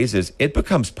people raises, it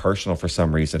becomes personal for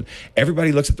some reason.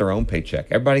 Everybody looks at their own paycheck.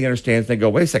 Everybody understands. They go,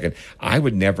 wait a second, I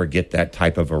would never get that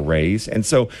type of a raise. And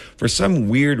so for some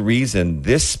weird reason,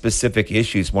 this specific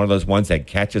issue is one of those ones that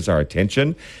catches our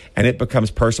attention, and it becomes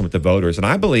personal with the voters. And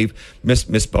I believe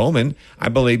Miss Bowman, I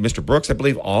believe Mr. Brooks, I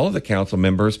believe all of the council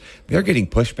members, they're getting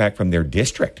pushback from their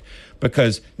district.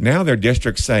 Because now their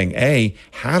district's saying, A,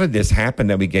 how did this happen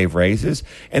that we gave raises?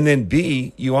 And then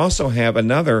B, you also have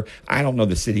another, I don't know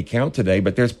the city count today,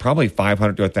 but there's probably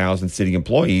 500 to 1,000 city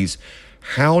employees.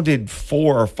 How did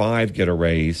 4 or 5 get a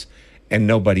raise and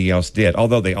nobody else did?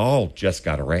 Although they all just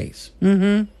got a raise.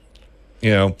 Mm-hmm.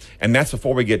 And that's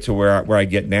before we get to where I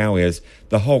get now is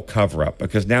the whole cover-up.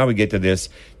 Because now we get to this,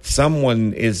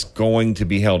 someone is going to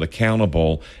be held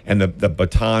accountable, and the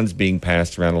baton's being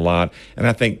passed around a lot. And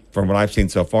I think from what I've seen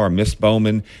so far, Miss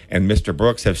Bowman and Mr.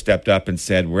 Brooks have stepped up and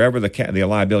said, wherever the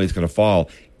liability is going to fall,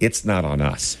 it's not on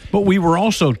us. But we were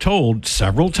also told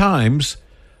several times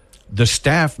the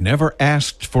staff never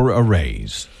asked for a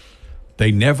raise.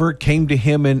 They never came to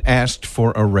him and asked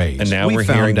for a raise. And now we're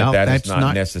hearing that is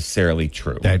not necessarily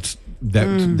true.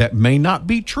 That may not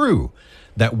be true.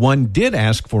 That one did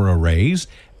ask for a raise,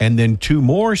 and then 2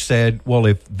 more said, well,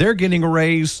 if they're getting a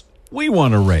raise, we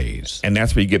want a raise. And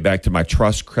that's where you get back to my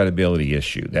trust credibility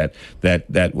issue, that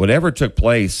whatever took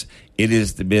place, it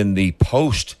has been the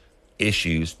post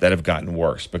issues that have gotten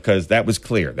worse, because that was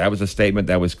clear. That was a statement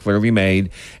that was clearly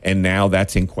made, and now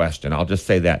that's in question. I'll just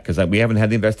say that because we haven't had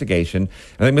the investigation.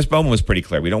 I think Ms. Bowman was pretty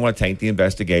clear. We don't want to taint the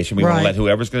investigation. We want to let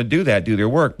whoever's going to do that do their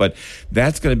work, but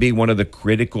that's going to be one of the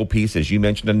critical pieces. You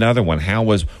mentioned another one. How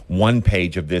was one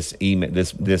page of this email,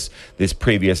 this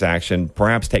previous action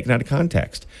perhaps taken out of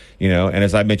context? And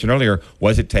as I mentioned earlier,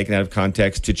 was it taken out of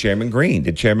context to Chairman Green?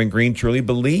 Did Chairman Green truly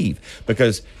believe?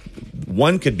 Because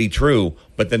one could be true,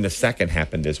 but then the second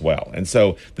happened as well. And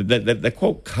so the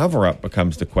quote cover-up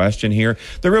becomes the question here.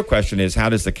 The real question is, how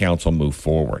does the council move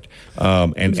forward?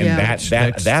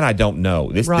 That I don't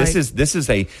know. This is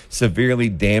a severely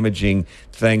damaging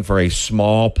thing for a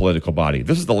small political body.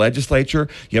 This is the legislature.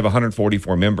 You have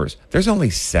 144 members. There's only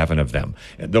 7 of them.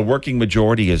 The working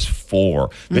majority is 4.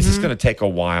 This is going to take a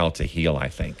while to heal, I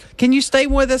think. Can you stay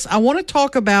with us? I want to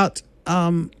talk about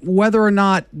whether or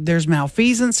not there's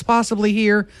malfeasance possibly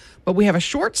here, but we have a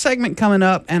short segment coming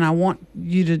up, and I want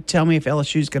you to tell me if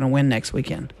LSU is going to win next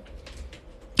weekend.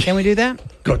 Can we do that?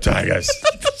 Go Tigers.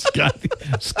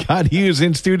 Scott Hughes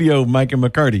in studio, Mike and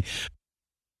McCarty.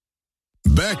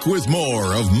 Back with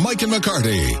more of Mike and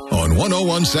McCarty on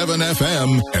 101.7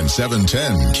 FM and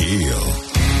 710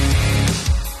 KEEL.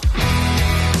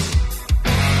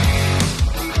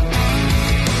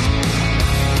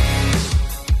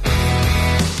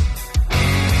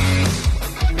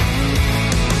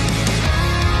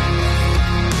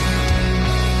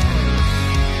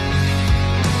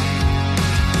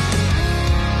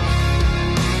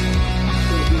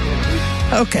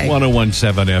 Okay.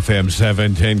 101.7 FM,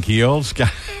 710 KEEL.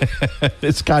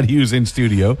 Scott Hughes in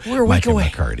studio. We're a week away.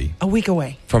 McCarty. A week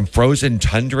away. From frozen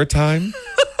tundra time?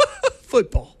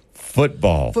 Football.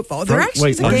 Football. There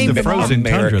actually is a game the frozen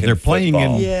tundra. American They're playing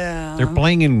football. They're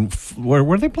playing in. Where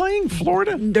were they playing?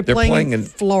 Florida. They're playing in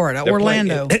Florida,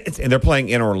 Orlando. And they're playing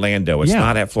in Orlando. It's Yeah.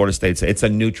 not at Florida State. It's a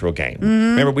neutral game.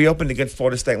 Remember, we opened against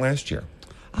Florida State last year.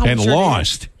 And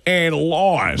lost. And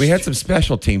lost. We had some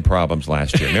special team problems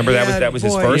last year. Remember that was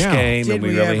his boy, first yeah. game, Did and we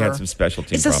we really ever. had some special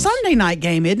team It's problems. a Sunday night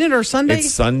game, isn't it? Or Sunday?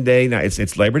 It's Sunday night.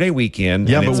 It's Labor Day weekend.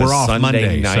 Yeah, and but it's we're a off Sunday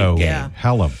Monday, night so game. Yeah.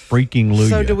 hella freaking Luya.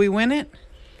 So do we win it?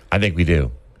 I think we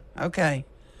do. Okay.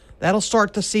 That'll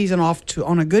start the season off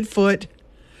on a good foot.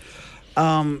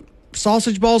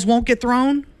 Sausage balls won't get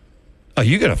thrown? Oh,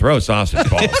 you're going to throw sausage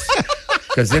balls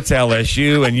because it's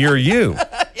LSU and you're you.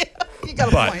 You got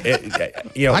a But point. I'm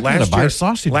gonna buy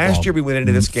sausage last ball year we went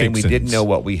into this game. We fixins. didn't know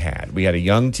what we had. We had a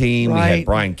young team. We Right. had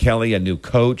Brian Kelly, a new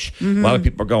coach. A lot of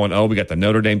people are going, "Oh, we got the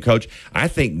Notre Dame coach." I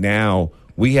think now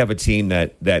we have a team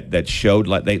that showed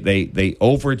like they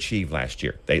overachieved last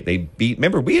year. They beat.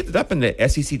 Remember, we ended up in the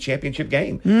SEC championship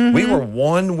game. We were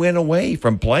one win away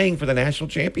from playing for the national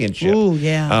championship. Ooh,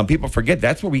 yeah. People forget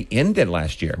that's where we ended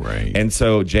last year. Right. And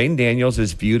so Jaden Daniels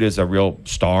is viewed as a real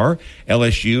star.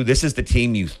 LSU, this is the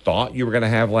team you thought you were going to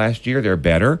have last year. They're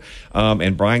better.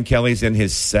 And Brian Kelly's in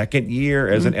his second year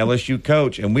as an LSU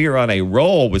coach, and we are on a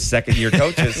roll with second-year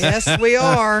coaches. Yes, we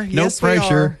are. No Yes,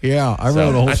 pressure. We are. Yeah, I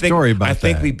wrote a whole story about I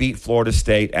think that. we beat Florida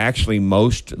State. Actually,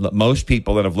 most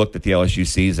people that have looked at the LSU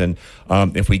season,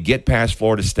 if we get past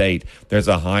Florida State, there's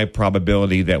a high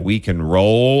probability that we can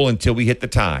roll until we hit the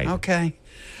tide. Okay.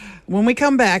 When we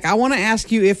come back, I want to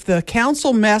ask you if the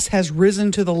council mess has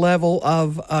risen to the level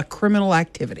of criminal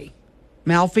activity,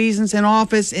 malfeasance in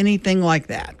office, anything like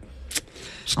that. I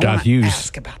Scott wanna Hughes.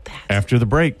 ask about that. After the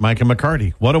break, Mike and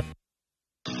McCarty. What a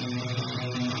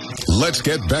Let's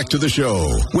get back to the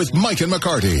show with Mike and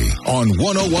McCarty on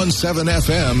 101.7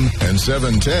 FM and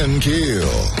 710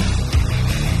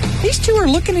 KEEL. These two are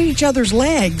looking at each other's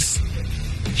legs.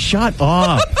 shut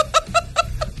up.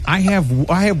 I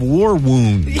have war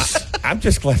wounds. I'm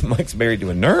just glad Mike's married to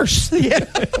a nurse.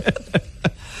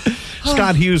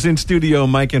 Scott Hughes in studio,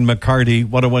 Mike and McCarty,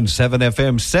 101.7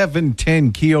 FM,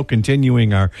 710 KEEL,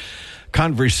 continuing our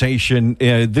conversation.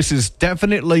 This is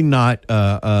definitely not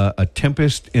a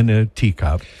tempest in a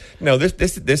teacup. No,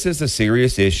 this is a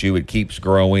serious issue. It keeps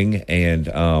growing,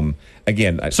 and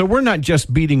again, So we're not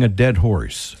just beating a dead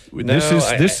horse.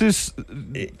 This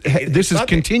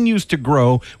continues to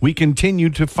grow. We continue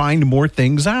to find more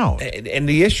things out. and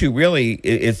the issue really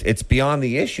is it's beyond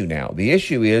the issue now. The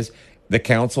issue is the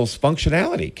council's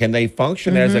functionality. Can they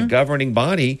function as a governing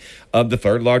body of the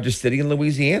third largest city in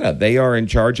Louisiana? They are in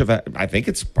charge of, I think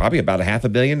it's probably about a $500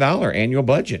 million annual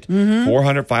budget,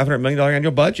 $500 million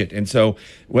annual budget. And so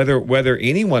whether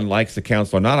anyone likes the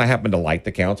council or not, I happen to like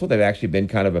the council. They've actually been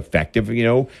kind of effective,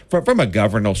 from a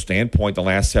governmental standpoint the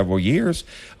last several years.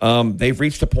 They've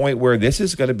reached a point where this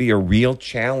is going to be a real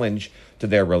challenge to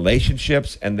their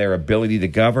relationships and their ability to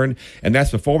govern. And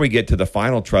that's before we get to the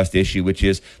final trust issue, which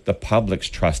is the public's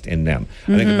trust in them.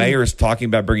 I think the mayor is talking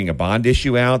about bringing a bond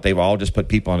issue out. They've all just put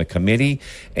people on a committee.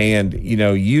 And,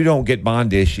 you don't get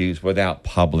bond issues without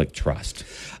public trust.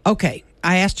 Okay.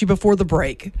 I asked you before the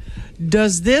break.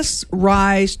 Does this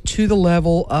rise to the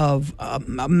level of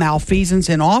malfeasance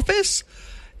in office,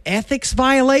 ethics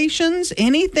violations,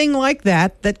 anything like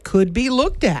that could be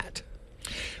looked at?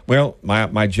 Well,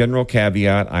 my general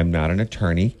caveat, I'm not an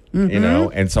attorney,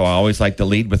 and so I always like to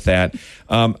lead with that.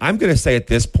 I'm going to say at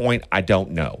this point, I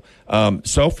don't know.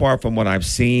 So far from what I've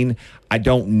seen, I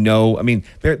don't know. I mean,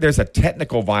 there's a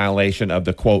technical violation of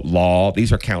the, quote, law.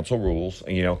 These are council rules,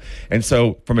 And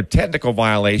so from a technical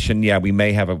violation, yeah, we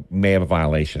may have a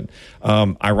violation.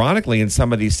 Ironically, in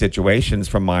some of these situations,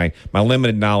 from my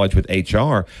limited knowledge with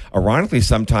HR, ironically,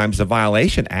 sometimes the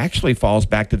violation actually falls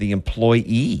back to the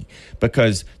employee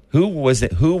because who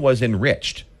was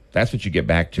enriched? That's what you get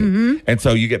back to. And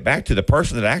so you get back to the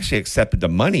person that actually accepted the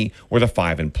money were the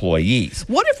 5 employees.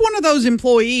 What if one of those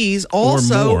employees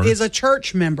also more. is a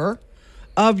church member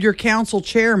of your council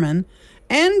chairman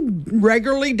and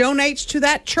regularly donates to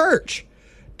that church?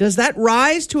 Does that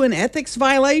rise to an ethics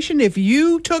violation if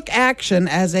you took action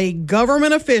as a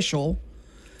government official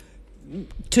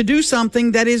to do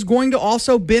something that is going to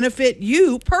also benefit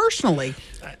you personally?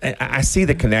 I see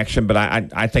the connection, but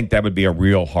I think that would be a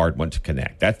real hard one to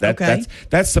connect.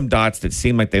 That's some dots that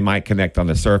seem like they might connect on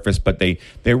the surface, but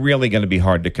they're really going to be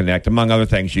hard to connect. Among other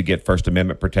things, you get First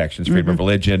Amendment protections, freedom of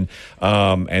religion,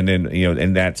 and then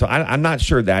in that. So I'm not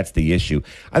sure that's the issue.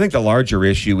 I think the larger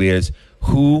issue is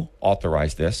who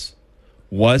authorized this.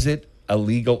 Was it a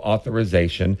legal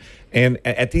authorization. And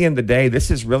at the end of the day, this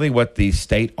is really what the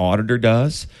state auditor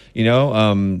does.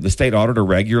 The state auditor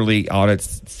regularly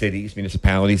audits cities,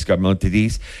 municipalities, government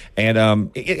entities,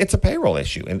 and it's a payroll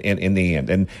issue in the end.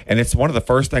 And it's one of the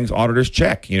first things auditors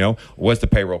check. Was the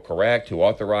payroll correct? Who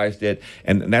authorized it?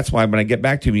 And that's why when I get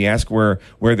back to you ask where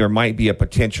there might be a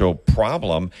potential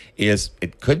problem is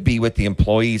it could be with the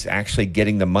employees actually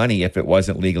getting the money if it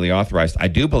wasn't legally authorized. I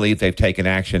do believe they've taken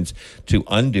actions to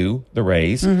undo the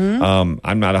raise. I'm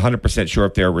not 100% sure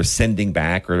if they're rescinding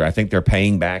back, or I think they're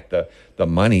paying back the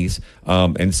monies.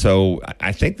 And so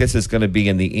I think this is going to be,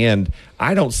 in the end,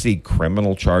 I don't see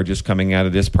criminal charges coming out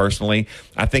of this personally.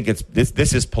 I think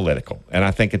this is political. And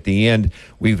I think at the end,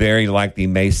 we very likely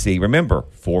may see, remember,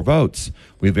 4 votes.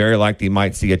 We very likely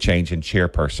might see a change in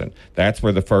chairperson. That's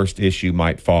where the first issue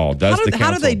might fall.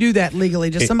 How do they do that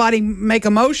legally? Does somebody make a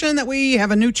motion that we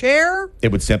have a new chair?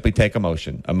 It would simply take a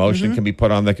motion. A motion can be put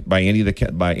on by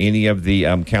any of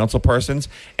the council persons,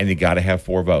 and you got to have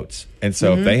 4 votes. And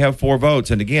so if they have 4 votes,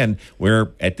 and again,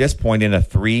 we're at this point in a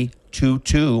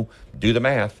 3-2-2. Do the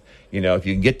math. If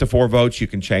you can get to 4 votes, you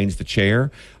can change the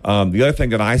chair. The other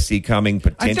thing that I see coming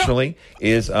potentially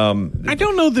is... I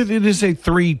don't know that it is a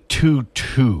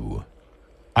 3-2-2.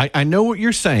 I know what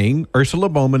you're saying. Ursula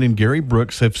Bowman and Gary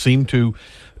Brooks have seemed to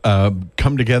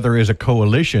come together as a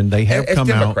coalition. They have come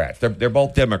Democrats. They're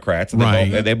both Democrats. Right.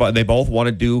 They both want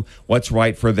to do what's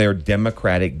right for their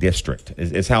Democratic district.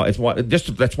 That's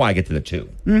why I get to the 2.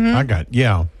 I got,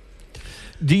 yeah.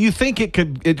 Do you think it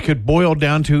could boil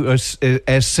down to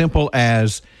as simple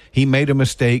as he made a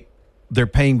mistake, they're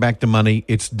paying back the money,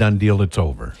 it's done deal, it's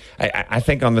over? I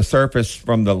think on the surface,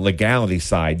 from the legality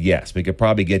side, yes, we could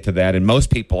probably get to that. And most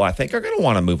people, I think, are going to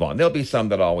want to move on. There'll be some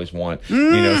that always want, some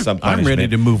punishment. I'm ready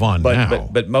to move on now.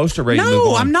 But most are ready to move on.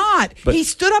 No, I'm not. He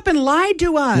stood up and lied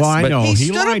to us. Well, I know. He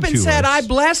stood lied up and to said, us. I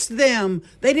blessed them.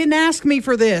 They didn't ask me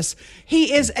for this.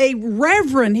 He is a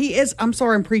reverend. I'm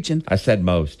sorry, I'm preaching. I said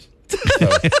most.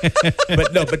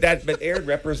 But Erin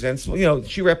represents,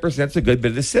 she represents a good bit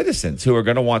of the citizens who are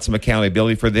going to want some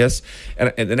accountability for this.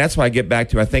 And that's why I get back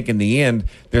to, I think in the end,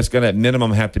 there's going to at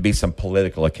minimum have to be some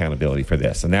political accountability for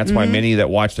this. And that's why many that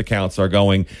watch the council are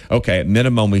going, okay, at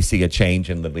minimum, we see a change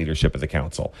in the leadership of the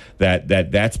council.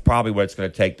 That's probably what it's going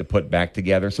to take to put back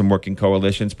together some working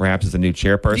coalitions, perhaps as a new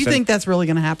chairperson. Do you think that's really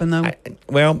going to happen, though?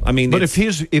 But if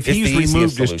he's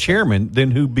removed as chairman,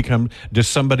 then does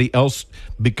somebody else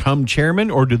become chairman,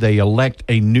 or do they elect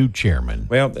a new chairman?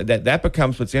 Well, that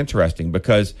becomes what's interesting,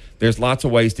 because there's lots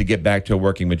of ways to get back to a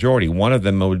working majority. One of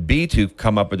them would be to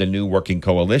come up with a new working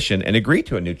coalition and agree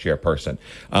to a new chairperson.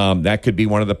 That could be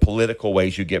one of the political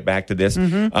ways you get back to this.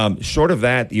 Short of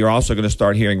that, you're also going to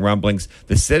start hearing rumblings.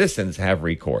 The citizens have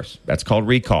recourse. That's called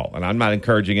recall. And I'm not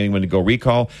encouraging anyone to go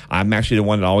recall. I'm actually the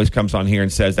one that always comes on here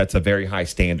and says that's a very high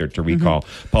standard to recall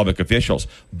public officials.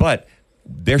 But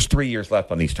there's 3 years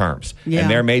left on these terms. Yeah. And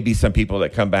there may be some people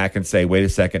that come back and say, wait a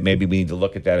second, maybe we need to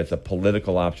look at that as a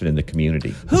political option in the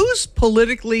community. Who's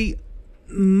politically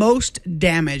most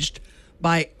damaged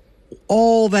by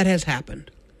all that has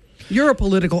happened? You're a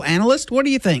political analyst. What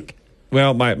do you think?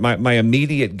 Well, my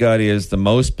immediate gut is the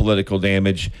most political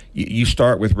damage. You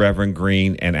start with Reverend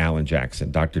Green and Alan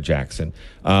Jackson, Dr. Jackson.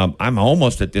 I'm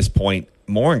almost at this point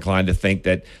more inclined to think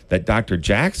that Dr.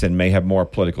 Jackson may have more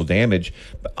political damage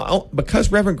because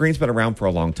Reverend Green's been around for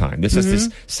a long time. This is his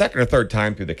second or third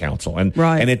time through the council. And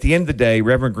at the end of the day,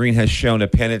 Reverend Green has shown a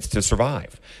penance to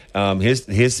survive.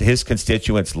 His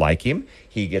constituents like him.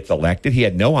 He gets elected. He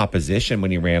had no opposition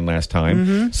when he ran last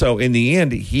time. So in the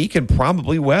end, he can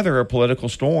probably weather a political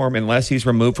storm unless he's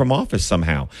removed from office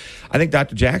somehow. I think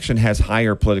Dr. Jackson has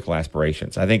higher political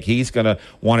aspirations. I think he's going to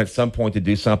want at some point to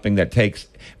do something that takes,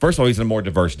 first of all, he's in a more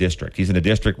diverse district. He's in a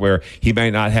district where he may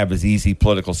not have as easy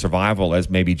political survival as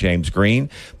maybe James Green.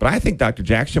 But I think Dr.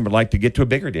 Jackson would like to get to a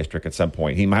bigger district at some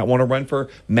point. He might want to run for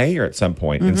mayor at some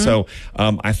point. And so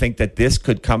I think that this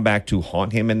could come back to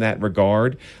haunt him in that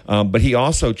regard. But he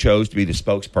also chose to be the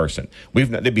spokesperson.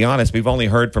 To be honest, we've only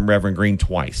heard from Reverend Green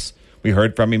twice. We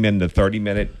heard from him in the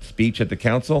 30-minute speech at the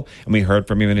council, and we heard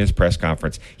from him in his press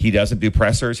conference. He doesn't do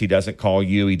pressers. He doesn't call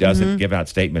you. He doesn't give out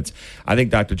statements. I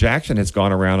think Dr. Jackson has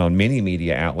gone around on many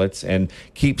media outlets and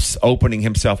keeps opening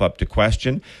himself up to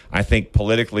question. I think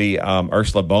politically,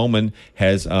 Ursula Bowman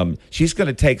has, she's going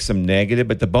to take some negative,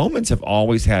 but the Bowmans have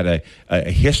always had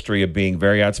a history of being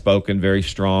very outspoken, very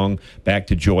strong, back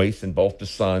to Joyce and both the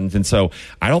sons. And so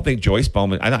I don't think Joyce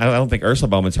Bowman, I don't think Ursula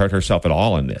Bowman's hurt herself at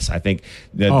all in this. I think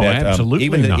that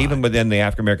Absolutely not. even within the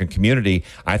African American community,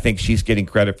 I think she's getting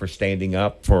credit for standing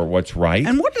up for what's right.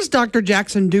 And what does Dr.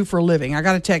 Jackson do for a living? I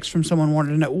got a text from someone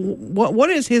wanted to know what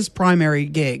is his primary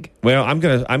gig. Well, I'm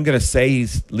gonna say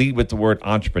he's lead with the word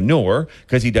entrepreneur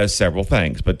because he does several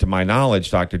things. But to my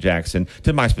knowledge, Dr. Jackson,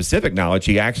 to my specific knowledge,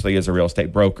 he actually is a real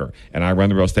estate broker, and I run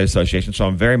the Real Estate Association, so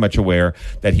I'm very much aware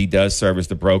that he does serve as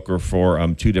the broker for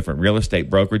 2 different real estate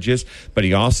brokerages. But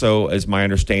he also, as my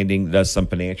understanding, does some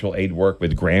financial aid work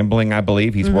with Grambling, I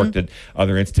believe. He's worked at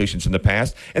other institutions in the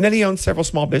past, and then he owns several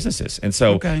small businesses, and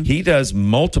so he does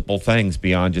multiple things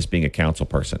beyond just being a council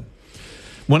person.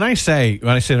 When I said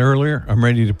earlier, I'm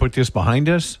ready to put this behind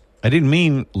us, I didn't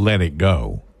mean let it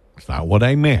go. It's not what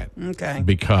I meant. Okay.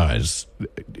 Because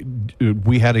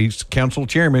we had a council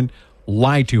chairman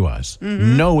lie to us,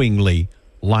 knowingly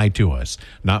lie to us,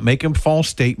 not make a false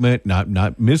statement, not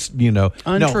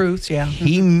untruths. No, yeah.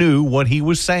 He knew what he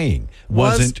was saying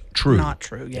wasn't true. Not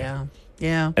true. Yeah.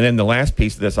 Yeah. And then the last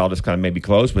piece of this, I'll just kind of maybe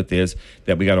close with, is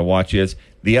that we got to watch is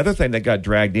the other thing that got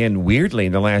dragged in weirdly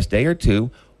in the last day or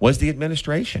two was the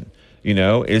administration.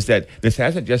 Is that this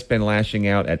hasn't just been lashing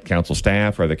out at council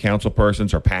staff or the council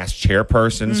persons or past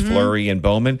chairpersons, Fleury and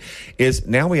Bowman, is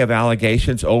now we have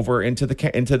allegations over into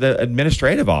the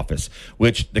administrative office,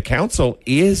 which the council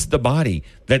is the body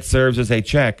that serves as a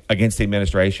check against the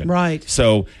administration. Right.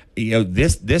 So,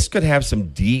 this could have some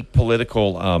deep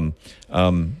political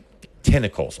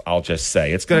tentacles, I'll just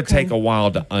say. It's going to take a while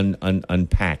to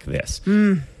unpack this.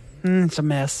 It's a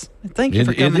mess. Thank you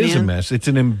for coming in. It is a mess. It's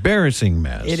an embarrassing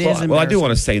mess. It is embarrassing. Well, I do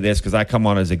want to say this because I come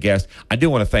on as a guest. I do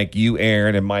want to thank you,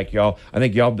 Aaron and Mike. I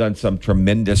think y'all have done some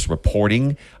tremendous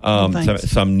reporting,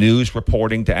 some news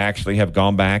reporting to actually have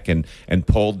gone back and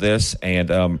pulled this,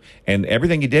 and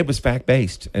everything you did was fact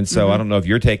based. And so I don't know if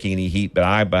you're taking any heat, but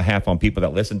I, on behalf on people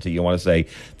that listen to you, want to say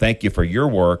thank you for your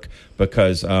work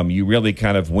because you really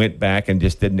kind of went back and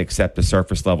just didn't accept the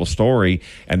surface level story,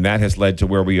 and that has led to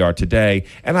where we are today.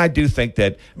 And I do think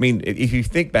that, if you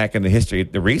think back in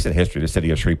the recent history of the city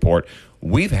of Shreveport,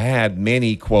 we've had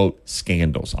many, quote,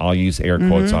 scandals. I'll use air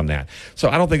quotes on that. So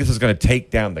I don't think this is going to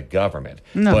take down the government.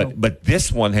 No. But this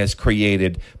one has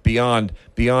created, beyond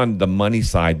the money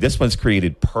side, this one's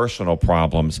created personal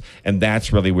problems, and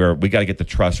that's really where we got to get the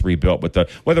trust rebuilt with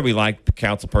whether we like the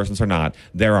council persons or not,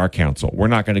 they're our council. We're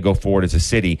not going to go forward as a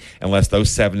city unless those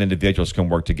 7 individuals can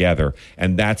work together,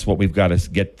 and that's what we've got to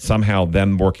get, somehow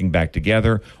them working back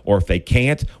together, or if they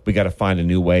can't, we got to find a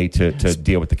new way to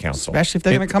deal with the council. Especially if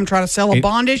they're going to come try to sell a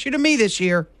bond issue to me this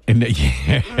year.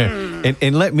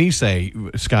 And let me say,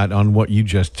 Scott, on what you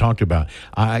just talked about,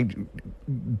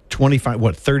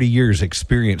 30 years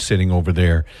experience sitting over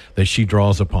there that she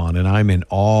draws upon, and I'm in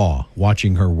awe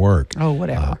watching her work. Oh,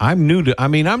 whatever. I'm new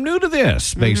to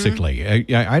this,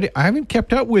 basically. I haven't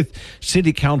kept up with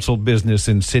city council business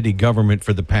and city government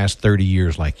for the past 30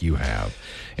 years like you have.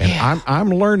 And I'm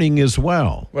learning as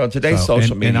well. Well, today's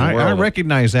social media and world, I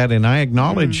recognize that, and I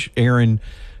acknowledge Aaron.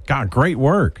 God, great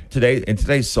work. In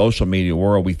today's social media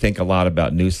world, we think a lot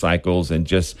about news cycles and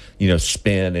just,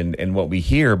 spin and what we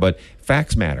hear, but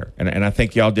facts matter. And I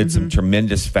think y'all did some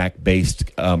tremendous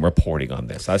fact-based reporting on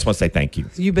this. I just want to say thank you.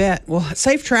 You bet. Well,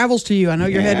 safe travels to you. I know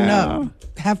you're heading up.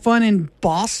 Have fun in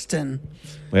Boston.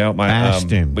 Well,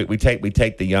 we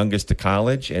take the youngest to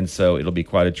college, and so it'll be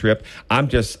quite a trip.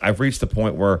 I've reached the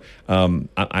point where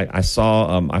I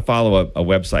follow a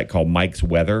website called Mike's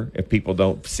Weather. If people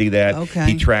don't see that,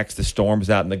 he tracks the storms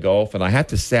out in the Gulf, and I have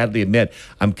to sadly admit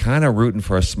I'm kind of rooting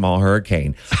for a small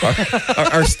hurricane.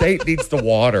 Our state needs the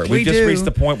water. We've just reached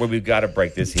the point where we've got to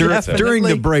break this heat. During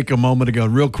the break a moment ago,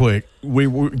 real quick,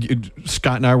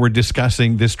 Scott and I were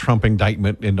discussing this Trump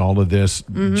indictment and all of this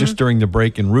just during the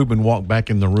break, and Ruben walked back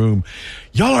in the room.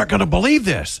 Y'all aren't going to believe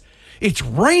this. It's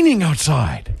raining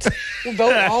outside.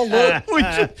 All look.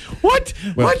 What?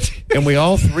 What? And we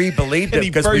all 3 believed it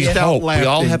because we hope. We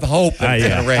all have hope that it's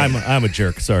going to rain. I'm a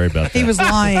jerk. Sorry about that. He was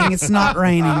lying. It's not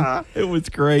raining. It was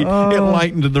great. It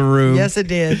lightened the room. Yes, it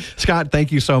did. Scott,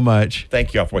 thank you so much.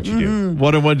 Thank you all for what you do.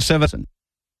 1017.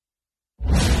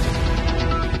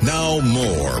 Now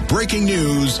more breaking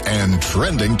news and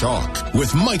trending talk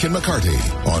with Mike and McCarty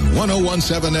on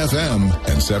 101.7 FM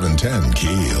and 710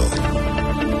 KEEL.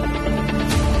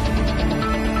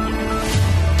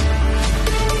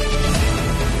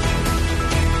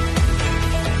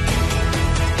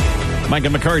 Mike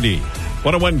and McCarty,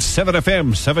 101.7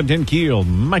 FM, 710 KEEL.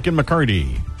 Mike and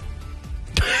McCarty.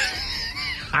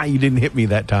 You didn't hit me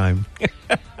that time.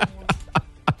 I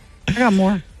got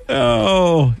more.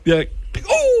 Oh, yeah.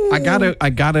 I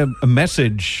got a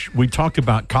message. We talked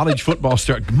about college football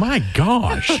start. My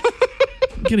gosh,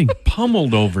 I'm getting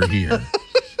pummeled over here.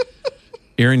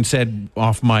 Aaron said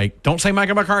off mic, don't say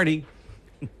Michael McCarty.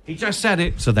 He just said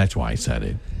it, so that's why I said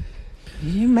it.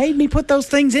 You made me put those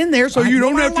things in there, so you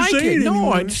don't have to say it.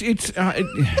 No, it's.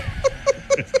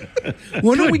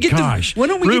 Why don't we get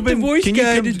the voice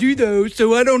guy to do those,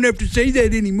 so I don't have to say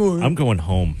that anymore? I'm going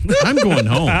home. I'm going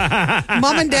home.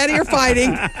 Mom and Daddy are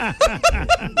fighting.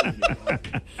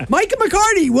 Mike and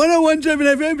McCarty, 101.7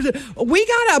 FM. We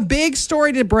got a big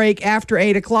story to break after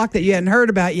 8 o'clock that you hadn't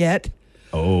heard about yet.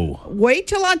 Oh. Wait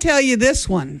till I tell you this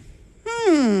one.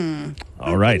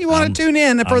 All right. You want to tune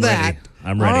in for that?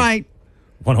 I'm ready. All right.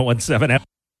 101.7 FM.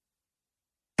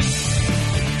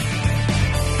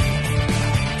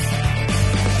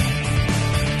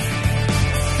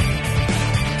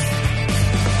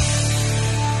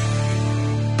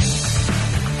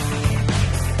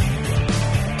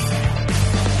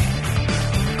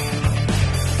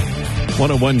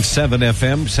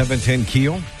 FM, 710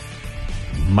 Keel.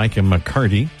 Mike and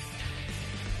McCarty.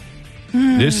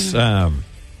 This,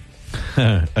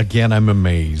 again, I'm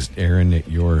amazed, Aaron, at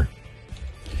your...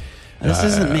 This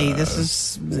isn't me. This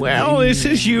is... Well, this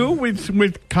is you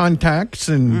with contacts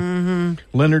and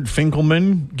Leonard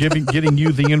Finkelman getting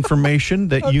you the information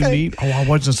that you need. Oh, I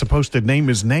wasn't supposed to name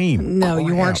his name. No,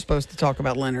 you weren't supposed to talk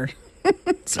about Leonard.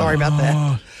 Sorry about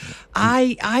that.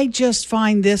 I just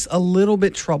find this a little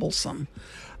bit troublesome.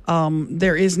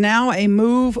 There is now a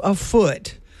move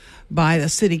afoot by the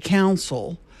city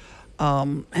council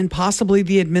and possibly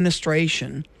the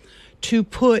administration to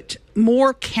put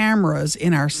more cameras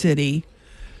in our city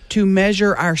to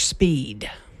measure our speed.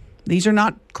 These are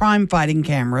not crime-fighting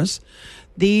cameras.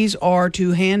 These are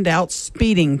to hand out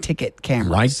speeding ticket cameras.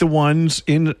 Like the ones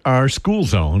in our school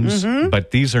zones,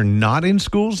 but these are not in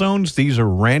school zones. These are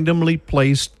randomly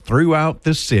placed throughout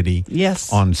the city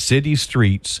on city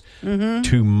streets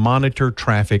to monitor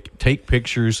traffic, take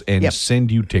pictures, and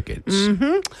send you tickets.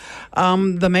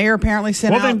 The mayor apparently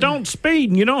sent out... Well, then don't speed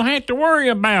and you don't have to worry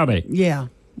about it. Yeah,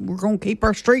 we're going to keep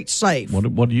our streets safe.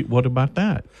 What about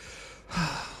that?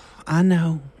 I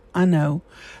know.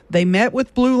 They met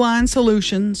with Blue Line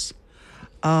Solutions.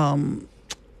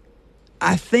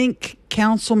 I think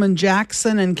Councilman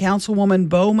Jackson and Councilwoman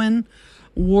Bowman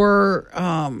were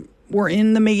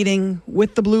in the meeting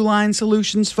with the Blue Line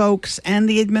Solutions folks and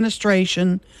the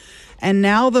administration. And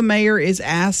now the mayor is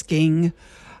asking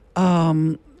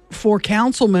for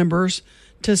council members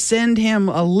to send him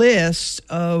a list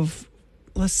of,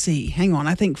 I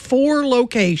think 4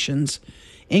 locations,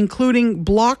 including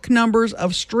block numbers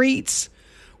of streets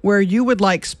where you would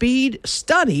like speed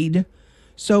studied,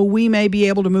 so we may be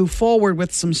able to move forward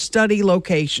with some study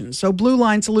locations. So Blue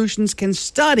Line Solutions can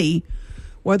study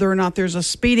whether or not there's a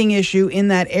speeding issue in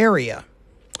that area.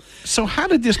 So how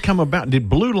did this come about? Did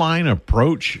Blue Line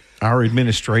approach our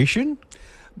administration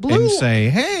and say,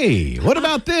 hey, what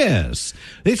about this?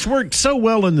 It's worked so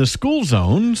well in the school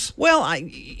zones. Well,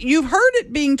 you've heard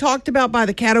it being talked about by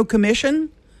the Caddo Commission.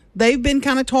 They've been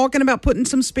kind of talking about putting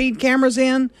some speed cameras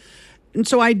in. And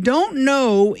so I don't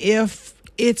know if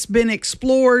it's been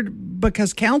explored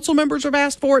because council members have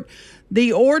asked for it.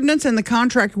 The ordinance and the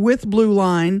contract with Blue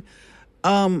Line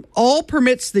all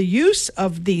permits the use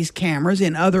of these cameras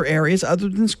in other areas other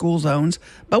than school zones,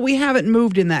 but we haven't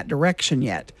moved in that direction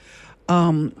yet.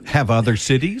 Have other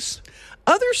cities?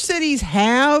 Other cities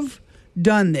have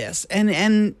done this,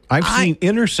 and I've seen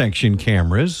intersection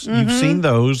cameras. You've seen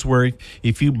those where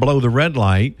if you blow the red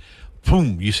light,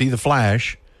 boom, you see the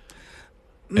flash.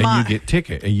 And you get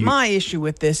ticket. My issue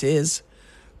with this is,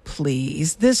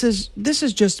 please, this is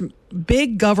just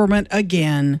big government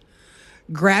again,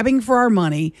 grabbing for our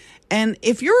money. And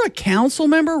if you're a council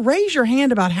member, raise your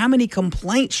hand about how many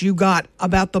complaints you got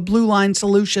about the Blue Line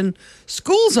Solution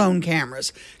school zone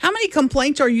cameras. How many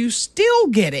complaints are you still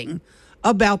getting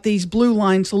about these Blue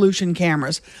Line Solution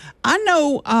cameras? I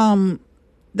know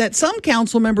that some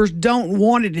council members don't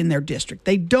want it in their district.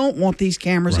 They don't want these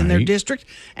cameras in their district,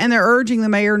 and they're urging the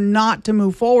mayor not to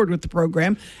move forward with the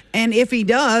program. And if he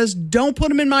does, don't put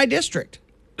them in my district.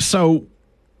 So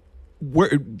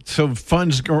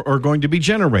funds are going to be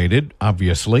generated,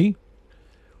 obviously.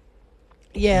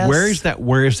 Yes.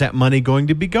 Where is that money going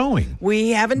to be going?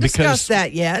 We haven't discussed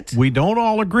that yet. We don't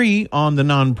all agree on the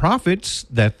nonprofits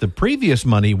that the previous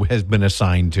money has been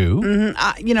assigned to.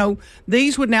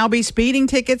 These would now be speeding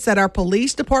tickets that our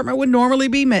police department would normally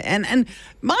be met. And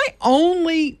my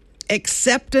only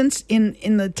acceptance in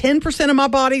the 10% of my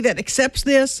body that accepts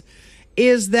this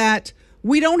is that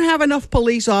we don't have enough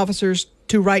police officers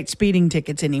to write speeding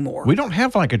tickets anymore. We don't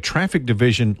have like a traffic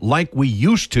division like we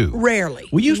used to. Rarely.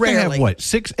 We used to Rarely. have,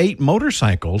 6-8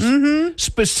 motorcycles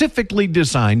specifically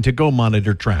designed to go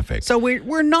monitor traffic. So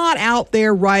we're not out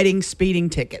there writing speeding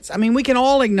tickets. I mean, we can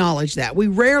all acknowledge that. We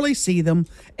rarely see them.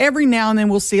 Every now and then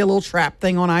we'll see a little trap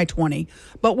thing on I-20,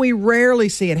 but we rarely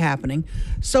see it happening.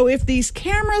 So if these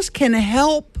cameras can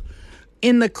help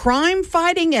in the crime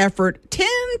fighting effort,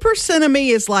 10% of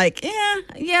me is like,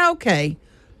 yeah, okay.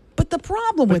 But the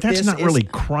problem with this is... But that's not really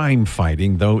crime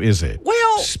fighting, though, is it?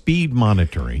 Well... Speed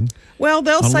monitoring. Well,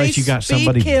 they'll say Unless you got speed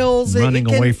somebody kills,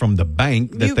 running away from the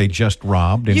bank that they just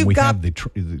robbed, and we have the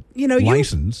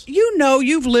license.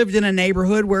 You've lived in a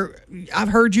neighborhood where I've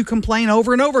heard you complain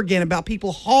over and over again about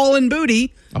people hauling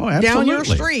booty down your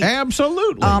street.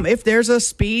 Absolutely. If there's a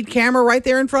speed camera right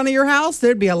there in front of your house,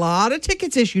 there'd be a lot of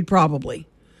tickets issued probably.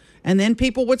 And then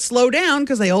people would slow down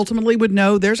because they ultimately would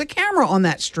know there's a camera on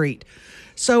that street.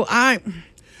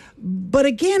 But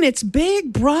again, it's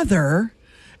Big Brother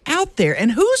out there.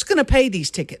 And who's going to pay these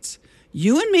tickets?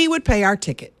 You and me would pay our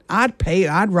ticket. I'd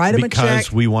write them a check.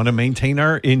 Because we want to maintain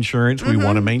our insurance. We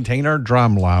want to maintain our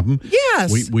drumlaben.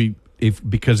 Yes.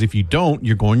 Because if you don't,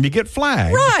 you're going to get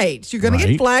flagged. Right. You're going to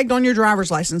get flagged on your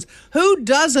driver's license. Who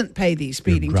doesn't pay these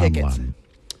speeding tickets?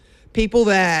 People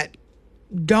that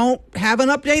don't have an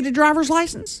updated driver's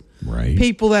license. Right.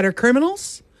 People that are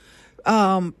criminals.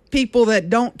 People that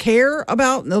don't care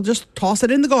about, they'll just toss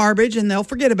it in the garbage and they'll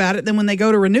forget about it. Then when they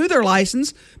go to renew their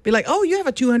license, be like, oh, you have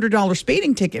a $200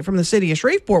 speeding ticket from the city of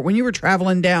Shreveport when you were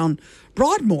traveling down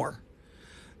Broadmoor.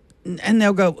 And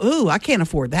they'll go, ooh, I can't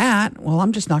afford that. Well,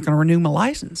 I'm just not going to renew my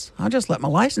license. I'll just let my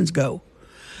license go.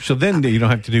 So then you don't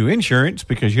have to do insurance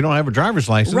because you don't have a driver's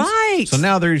license. Right. So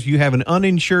now you have an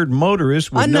uninsured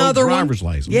motorist with no driver's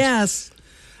license. Yes.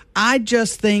 I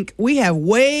just think we have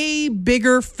way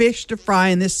bigger fish to fry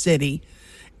in this city.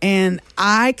 And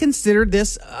I consider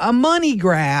this a money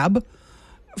grab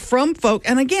from folk.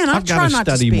 And again, I've got to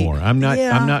study more. I'm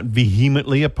not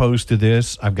vehemently opposed to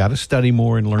this. I've got to study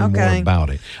more and learn more about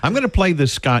it. I'm going to play the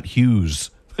Scott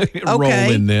Hughes role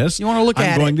in this. You want to look at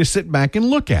it? I'm going to sit back and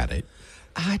look at it.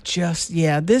 I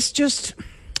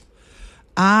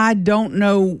don't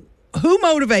know who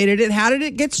motivated it. How did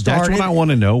it get started? That's what I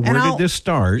want to know. Where did this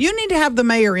start? You need to have the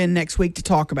mayor in next week to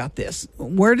talk about this.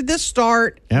 Where did this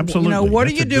start? Absolutely. What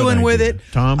are you doing with it,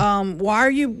 Tom? Why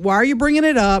are you bringing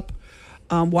it up?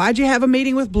 Why'd you have a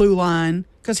meeting with Blue Line?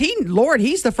 Because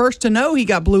he's the first to know he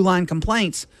got Blue Line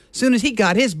complaints as soon as he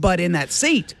got his butt in that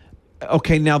seat.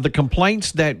 Okay, now the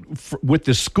complaints that with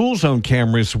the school zone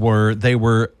cameras they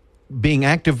were being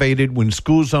activated when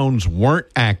school zones weren't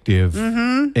active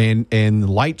and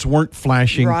lights weren't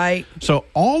flashing. Right. So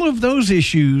all of those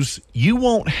issues you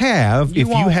won't have if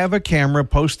you have a camera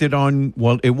posted on,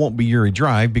 well, it won't be Erie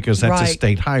Drive because that's a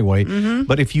state highway.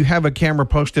 But if you have a camera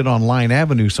posted on Line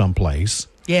Avenue someplace.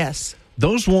 Yes.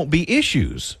 Those won't be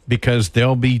issues because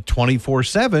they'll be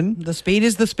 24/7. The speed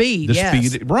is the speed.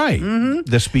 Speed, right?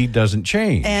 The speed doesn't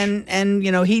change. And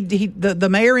the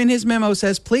mayor in his memo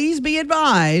says, please be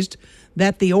advised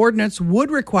that the ordinance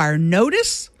would require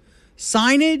notice,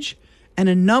 signage, and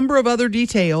a number of other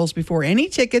details before any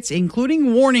tickets,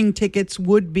 including warning tickets,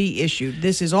 would be issued.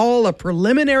 This is all a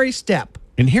preliminary step.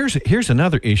 And here's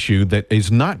another issue that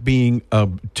is not being,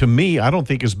 to me, I don't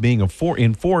think is being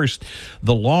enforced,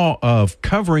 the law of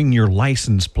covering your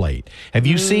license plate. Have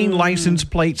you seen license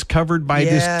plates covered by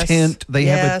this tint? They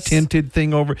have a tinted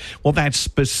thing over. Well, that's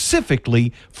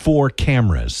specifically for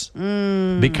cameras.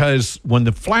 Because when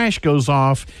the flash goes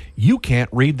off, you can't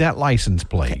read that license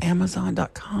plate. Okay,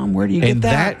 Amazon.com, where do you get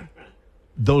that?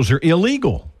 Those are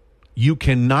illegal. You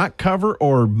cannot cover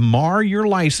or mar your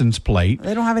license plate.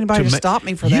 They don't have anybody to stop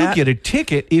me for that. You get a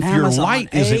ticket if your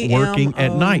light isn't working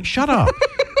at night. Shut up.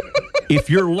 If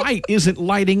your light isn't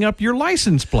lighting up your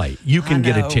license plate, you can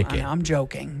get a ticket. I'm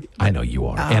joking. I know you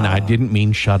are. And I didn't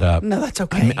mean shut up. No, that's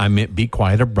okay. I meant be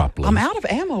quiet abruptly. I'm out of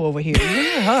ammo over here.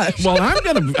 Hush. Well,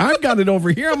 I've got it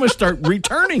over here. I'm going to start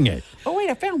returning it. Oh, wait,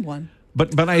 I found one.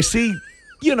 But I see...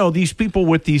 these people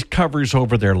with these covers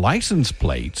over their license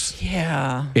plates.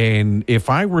 Yeah. And if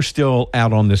I were still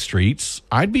out on the streets,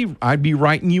 I'd be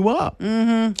writing you up.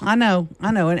 I know.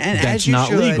 And that's as you not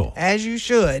should, legal. As you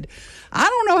should. I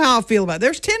don't know how I feel about it.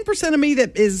 There's 10% of me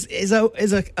that is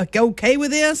okay with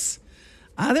this.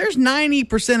 There's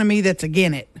 90% of me that's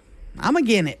against it. I'm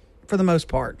against it for the most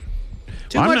part.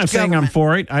 I'm not saying I'm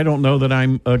for it. I don't know that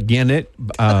I'm against it.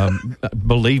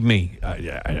 Believe me,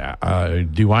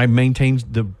 do I maintain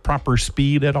the proper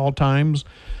speed at all times?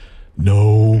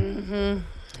 No.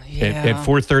 At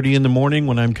 4:30 in the morning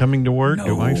when I'm coming to work,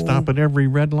 do I stop at every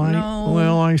red light? No.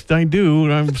 Well, I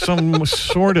do. I'm some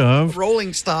sort of.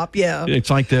 Rolling stop, yeah. It's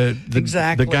like the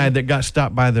Exactly. guy that got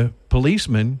stopped by the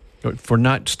policeman for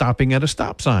not stopping at a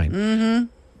stop sign. Mm-hmm.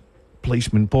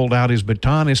 Policeman pulled out his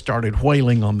baton and started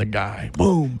wailing on the guy.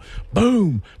 Boom,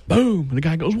 boom, boom. And the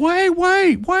guy goes, wait.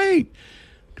 The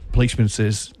policeman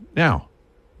says, now,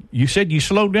 you said you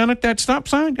slowed down at that stop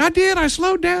sign? I did. I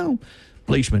slowed down.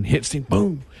 Policeman hits him.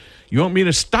 Boom. You want me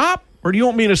to stop or do you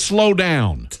want me to slow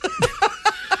down?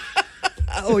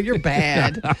 Oh, you're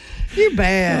bad. You're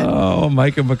bad. Oh,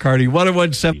 Mike and McCarty,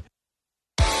 101.7.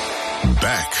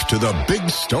 Back to the big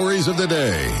stories of the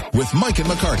day with Mike and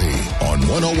McCarty on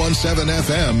 101.7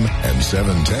 FM and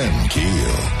 710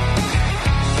 KEEL.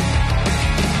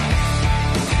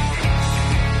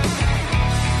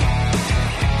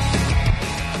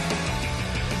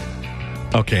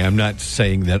 Okay, I'm not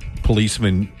saying that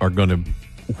policemen are going to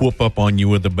whoop up on you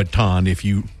with a baton if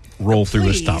you roll through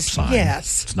a stop Please, sign.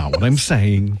 yes. It's not what I'm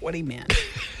saying. What he meant.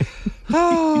 Do you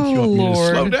want me to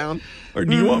slow Lord. down or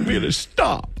do you want me to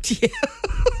stop?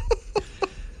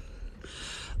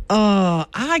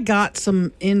 I got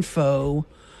some info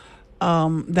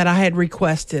that I had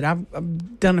requested.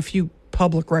 I've done a few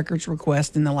public records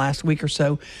requests in the last week or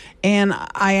so, and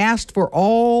I asked for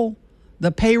all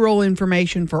the payroll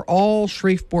information for all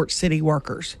Shreveport City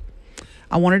workers.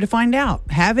 I wanted to find out,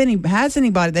 has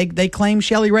anybody, they claim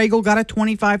Shelley Regal got a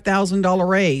 $25,000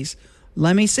 raise.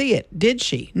 Let me see it. Did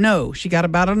she? No, she got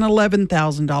about an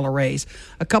 $11,000 raise.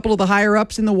 A couple of the higher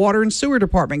ups in the water and sewer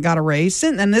department got a raise,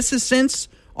 and this is since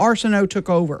Arsenault took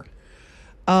over.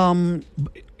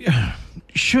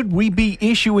 Should we be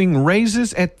issuing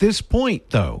raises at this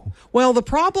point, though? Well, the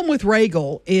problem with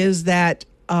Regal is that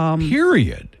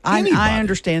Period. I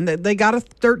understand that they got a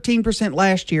 13%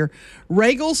 last year.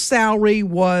 Regal's salary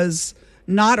was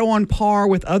not on par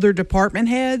with other department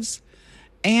heads,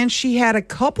 and she had a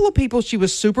couple of people she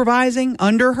was supervising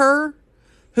under her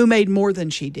who made more than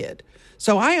she did.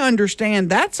 So I understand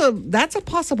that's a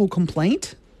possible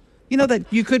complaint, that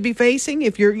you could be facing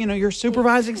if you're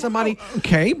supervising somebody.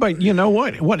 Okay, but you know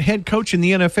what? What head coach in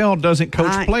the NFL doesn't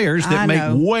coach players that make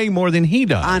way more than he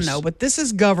does? I know, but this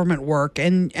is government work,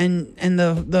 and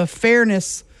the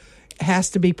fairness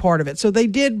has to be part of it. So they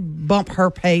did bump her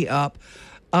pay up.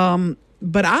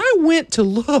 But I went to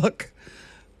look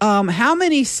how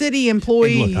many city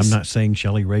employees. And look, I'm not saying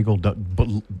Shelley Regal,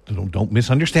 don't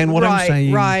misunderstand what I'm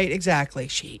saying. Right, exactly.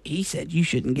 He said you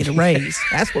shouldn't get a raise.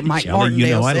 That's what Mike Shelley,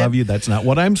 Martindale I said. love you. That's not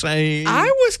what I'm saying.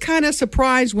 I was kind of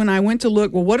surprised when I went to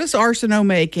look. Well, what is Arsenault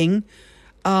making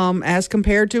as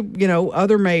compared to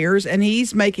other mayors? And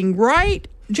he's making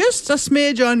just a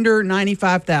smidge under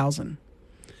 $95,000.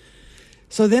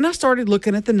 So then I started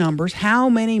looking at the numbers. How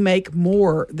many make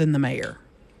more than the mayor?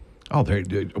 Oh,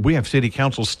 we have city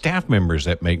council staff members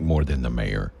that make more than the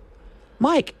mayor.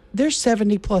 Mike, there's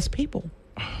 70 plus people.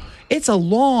 It's a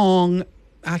long,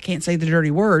 I can't say the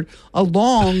dirty word, a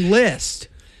long list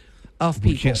of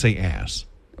people. We can't say ass.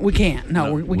 We can't.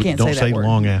 No, we can't don't say that word. Don't say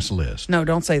long ass list. No,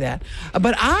 don't say that.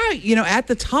 But at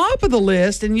the top of the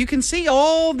list, and you can see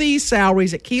all these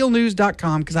salaries at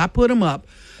keelnews.com because I put them up.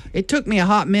 It took me a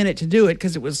hot minute to do it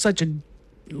because it was such a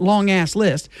long ass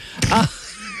list.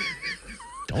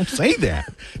 Don't say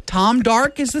that. Tom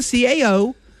Dark is the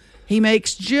CAO. He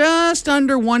makes just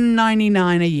under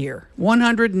 $199 a year.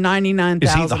 $199,000.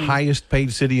 Is he the highest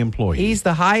paid city employee? He's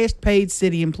the highest paid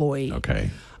city employee.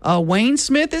 Okay. Wayne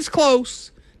Smith is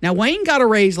close. Now, Wayne got a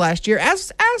raise last year,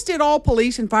 as did all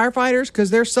police and firefighters, because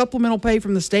their supplemental pay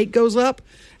from the state goes up,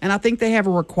 and I think they have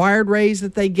a required raise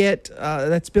that they get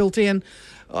that's built in.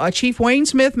 Chief Wayne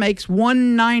Smith makes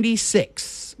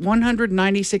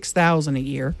 $196,000 a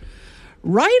year.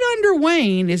 Right under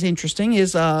Wayne is interesting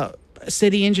is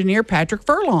city engineer Patrick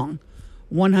Furlong,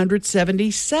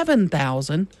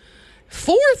 $177,000.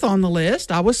 Fourth on the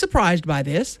list, I was surprised by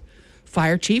this,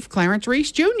 Fire Chief Clarence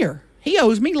Reese Jr. He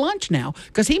owes me lunch now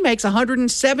because he makes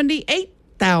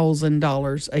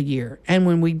 $178,000 a year. And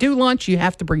when we do lunch, you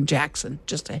have to bring Jackson.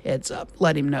 Just a heads up,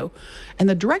 let him know. And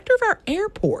the director of our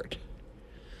airport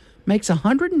makes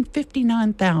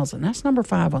 $159,000. That's number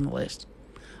 5 on the list.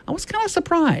 I was kind of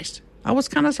surprised.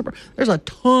 There's a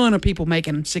ton of people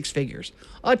making 6 figures.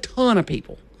 A ton of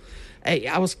people. Hey,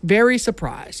 I was very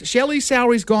surprised. Shelley's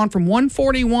salary's gone from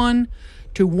 $141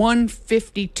 to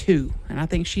 $152, and I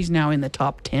think she's now in the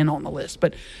top 10 on the list.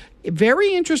 But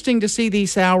very interesting to see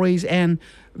these salaries, and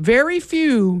very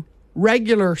few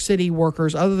regular city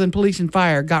workers, other than police and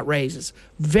fire, got raises.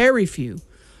 Very few.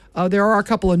 There are a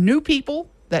couple of new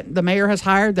people that the mayor has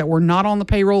hired that were not on the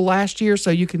payroll last year.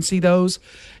 So you can see those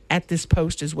at this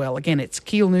post as well. Again, it's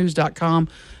KEELnews.com.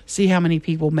 See how many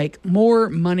people make more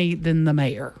money than the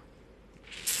mayor.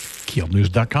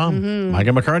 KEELnews.com. Mike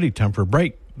and McCarty, time for a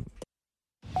break.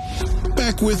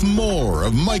 Back with more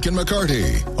of Mike and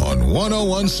McCarty on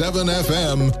 101.7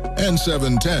 FM and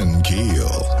 710 KEEL.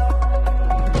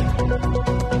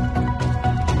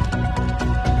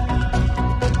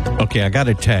 Okay, I got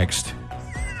a text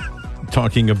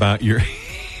talking about your...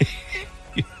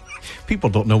 People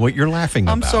don't know what you're laughing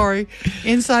about. I'm sorry.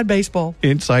 Inside baseball.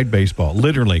 Inside baseball.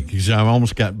 Literally. 'Cause I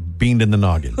almost got beamed in the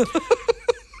noggin.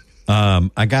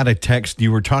 I got a text.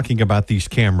 You were talking about these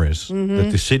cameras that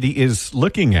the city is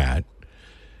looking at,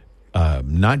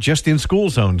 not just in school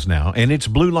zones now, and it's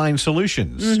Blue Line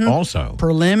Solutions also.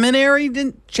 Preliminary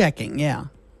checking, yeah.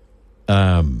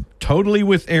 Totally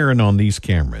with Aaron on these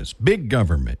cameras. Big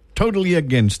government. Totally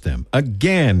against them.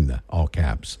 Again, all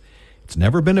caps. It's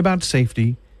never been about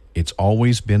safety. It's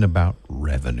always been about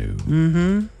revenue.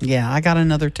 Yeah, I got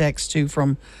another text too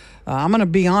from. I'm going to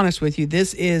be honest with you.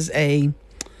 This is a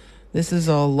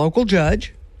local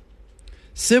judge,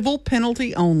 civil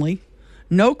penalty only,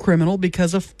 no criminal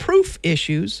because of proof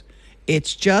issues.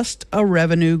 It's just a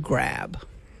revenue grab.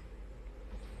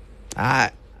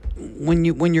 When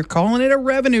you're calling it a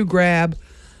revenue grab,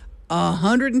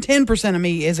 110% of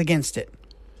me is against it.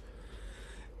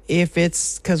 If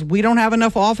it's because we don't have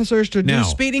enough officers to do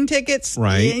speeding tickets,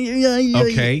 right?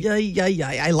 Okay,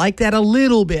 I like that a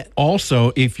little bit.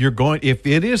 Also, if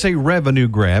it is a revenue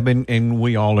grab, and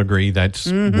we all agree that's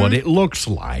what it looks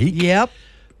like, yep,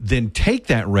 then take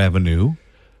that revenue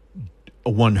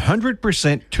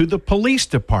 100% to the police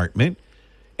department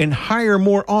and hire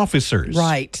more officers.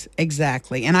 Right,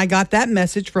 exactly. And I got that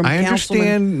message from. I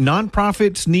understand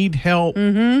nonprofits need help.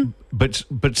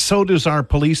 But so does our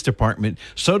police department.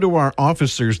 So do our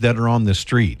officers that are on the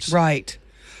streets. Right.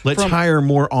 Let's hire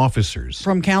more officers.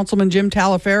 From Councilman Jim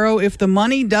Talaferro, if the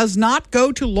money does not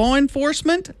go to law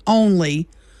enforcement only,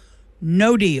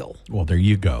 no deal. Well, there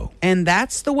you go. And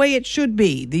that's the way it should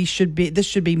be. This should be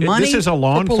money. This is a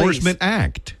law for police. enforcement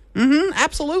act.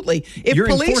 Absolutely. If You're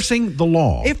enforcing the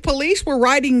law. If police were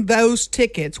writing those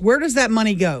tickets, where does that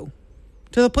money go?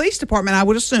 To the police department, I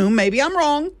would assume. Maybe I'm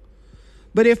wrong.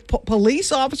 But if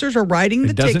police officers are writing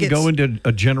the tickets... It doesn't go into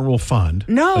a general fund.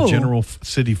 No. A general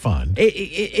city fund.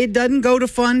 It doesn't go to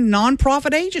fund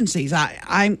nonprofit agencies.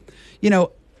 I'm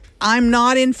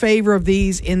not in favor of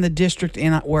these in the district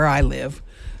where I live.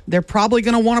 They're probably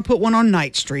going to want to put one on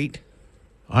Ninth Street.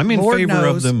 I'm in favor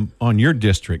of them on your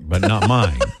district, but not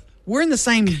mine. We're in the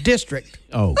same district.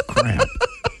 Oh, crap.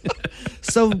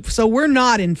 So we're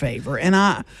not in favor. And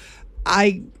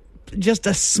I just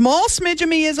a small smidge of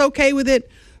me is okay with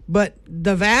it, but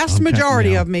the vast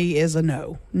majority of me is a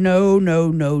no.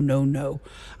 No.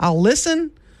 I'll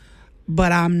listen,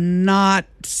 but I'm not.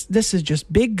 This is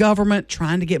just big government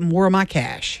trying to get more of my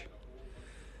cash.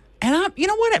 And you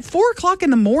know what? At 4:00 in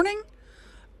the morning,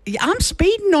 I'm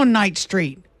speeding on Ninth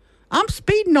Street. I'm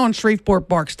speeding on Shreveport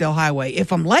Barksdale Highway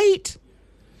if I'm late.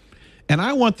 And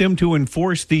I want them to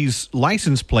enforce these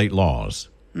license plate laws.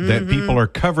 That people are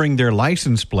covering their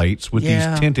license plates with these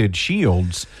tinted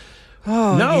shields.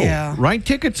 Oh, no, yeah. write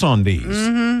tickets on these.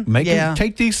 Make them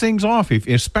take these things off,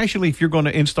 especially if you're going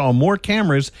to install more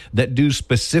cameras that do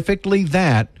specifically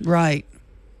that. Right.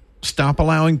 Stop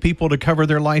allowing people to cover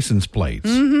their license plates.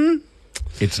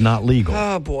 It's not legal.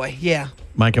 Oh, boy, yeah.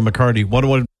 Mike and McCarty, what?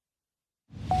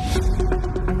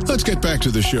 Let's get back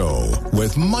to the show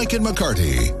with Mike and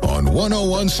McCarty on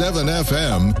 101.7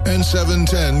 FM and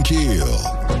 710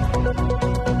 KEEL.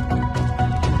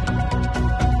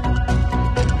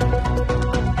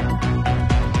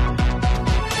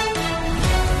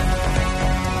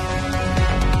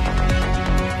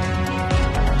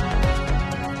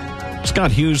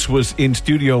 Scott Hughes was in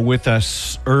studio with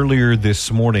us earlier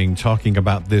this morning talking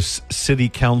about this city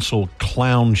council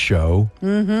clown show.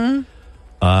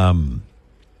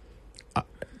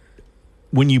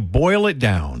 When you boil it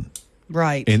down,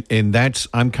 right, and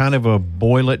I'm kind of a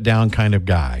boil it down kind of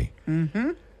guy.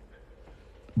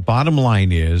 Bottom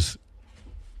line is,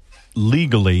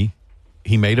 legally,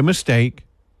 he made a mistake,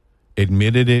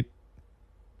 admitted it,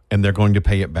 and they're going to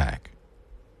pay it back.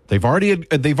 They've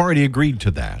already agreed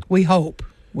to that. We hope.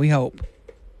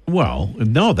 Well,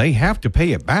 no, they have to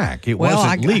pay it back. It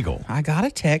wasn't legal. I got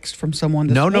a text from someone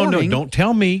this morning. No. Don't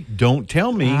tell me.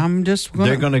 I'm just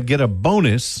They're going to get a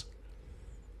bonus.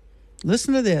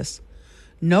 Listen to this.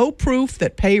 No proof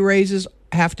that pay raises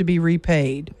have to be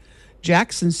repaid.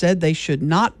 Jackson said they should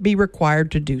not be required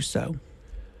to do so.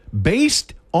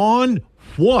 Based on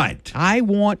what? I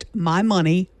want my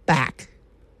money back.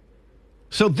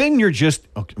 So then you're just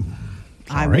okay.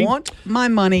 I Sorry. want my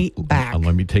money back.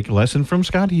 Let me take a lesson from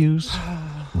Scott Hughes.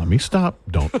 Let me stop.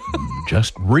 Don't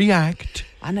just react.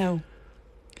 I know.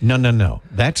 No.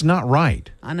 That's not right.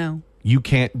 I know. You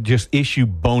can't just issue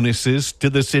bonuses to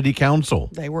the city council.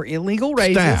 They were illegal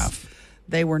raises. Staff.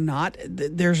 They were not.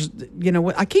 There's,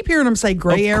 I keep hearing them say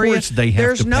gray area. Of course they have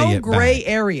There's to pay no it gray back.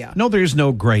 area. No, there's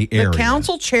no gray area. The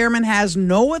council chairman has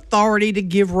no authority to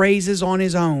give raises on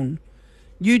his own.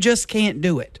 You just can't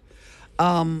do it.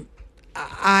 Now,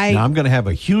 I'm going to have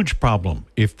a huge problem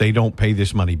if they don't pay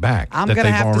this money back. I'm that going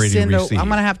to they've have to already send. received. I'm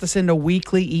going to have to send a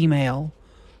weekly email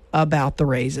about the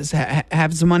raises.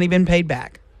 Has the money been paid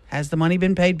back? Has the money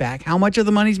been paid back? How much of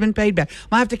the money's been paid back?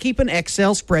 I have to keep an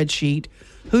Excel spreadsheet.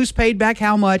 Who's paid back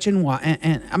how much and what?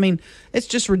 And I mean, it's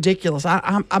just ridiculous.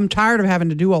 I'm tired of having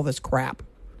to do all this crap.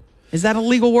 Is that a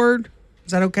legal word?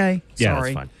 Is that okay? Yeah,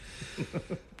 Sorry. that's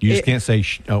fine. You just can't say,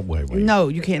 wait. No,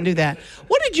 you can't do that.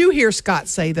 What did you hear Scott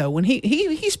say, though, when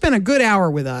he spent a good hour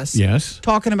with us Yes.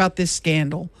 talking about this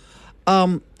scandal?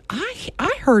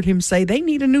 I heard him say they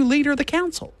need a new leader of the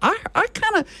council. I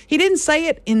kind of, he didn't say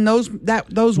it in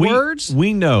those words.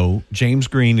 We know James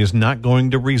Green is not going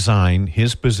to resign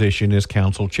his position as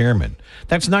council chairman.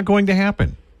 That's not going to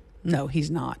happen. No,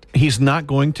 he's not. He's not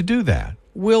going to do that.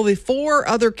 Will the 4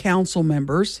 other council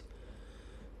members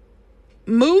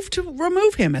move to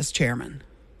remove him as chairman?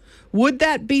 Would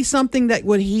that be something that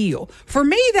would heal? For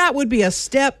me, that would be a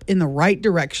step in the right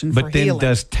direction for But then healing.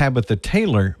 does Tabitha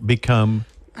Taylor become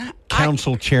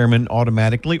council chairman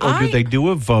automatically, or do they do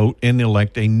a vote and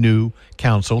elect a new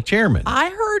council chairman? I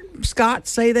heard Scott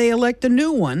say they elect a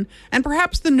new one, and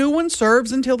perhaps the new one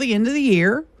serves until the end of the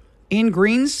year in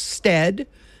Green's stead,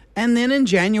 and then in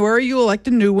January you elect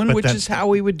a new one, But which is how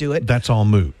we would do it. That's all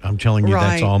moot. I'm telling you,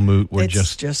 that's all moot. We're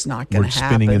It's just not going to happen.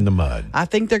 We're spinning in the mud. I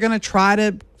think they're going to try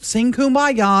to sing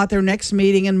Kumbaya at their next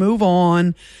meeting and move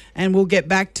on, and we'll get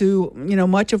back to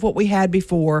much of what we had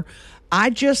before. I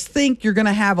just think you're going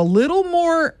to have a little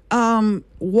more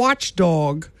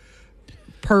watchdog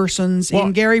persons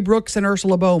in Gary Brooks and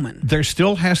Ursula Bowman. There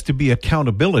still has to be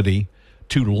accountability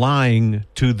to lying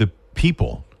to the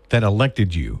people that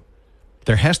elected you.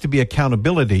 There has to be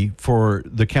accountability for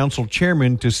the council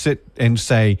chairman to sit and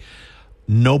say,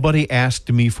 nobody asked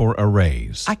me for a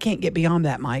raise. I can't get beyond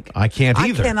that, Mike. I can't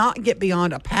either. I cannot get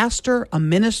beyond a pastor, a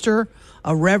minister,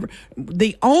 a reverend.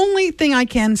 The only thing I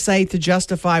can say to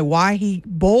justify why he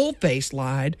bold-faced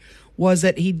lied was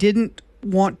that he didn't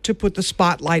want to put the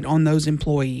spotlight on those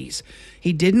employees.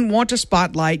 He didn't want to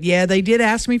spotlight. Yeah, they did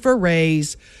ask me for a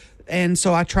raise, and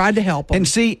so I tried to help them. And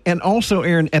see, and also,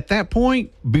 Aaron, at that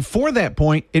point, before that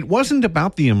point, it wasn't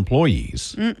about the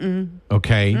employees.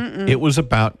 Okay? It was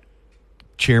about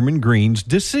Chairman Green's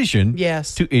decision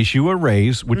to issue a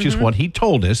raise, which is what he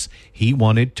told us. He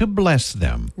wanted to bless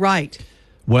them. Right.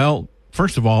 Well,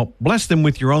 first of all, bless them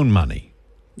with your own money.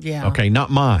 Yeah. Okay,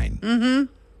 not mine. Mm-hmm.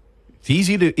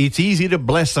 It's easy to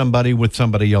bless somebody with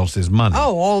somebody else's money.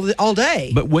 Oh, all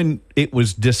day. But when it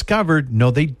was discovered,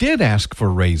 no, they did ask for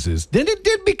raises. Then it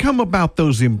did become about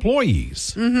those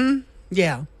employees. Mm-hmm.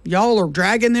 Yeah. Y'all are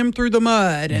dragging them through the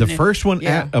mud. The first one,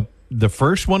 the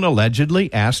first one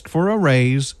allegedly asked for a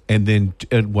raise, and then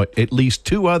at least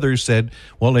 2 others said,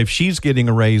 "Well, if she's getting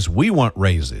a raise, we want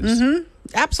raises." Mm-hmm.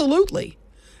 Absolutely.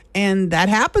 And that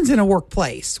happens in a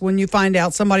workplace when you find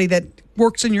out somebody that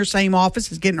works in your same office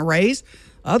is getting a raise.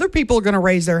 Other people are going to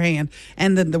raise their hand.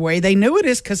 And then the way they knew it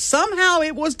is because somehow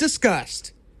it was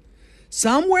discussed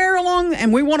somewhere along.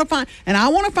 And I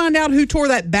want to find out who tore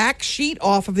that back sheet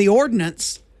off of the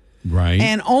ordinance. Right.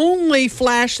 And only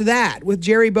flash that with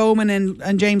Jerry Bowman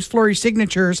and James Fleury's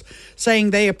signatures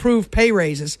saying they approved pay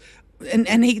raises. And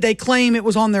they claim it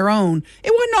was on their own.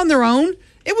 It wasn't on their own.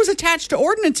 It was attached to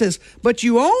ordinances, but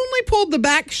you only pulled the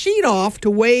back sheet off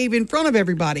to wave in front of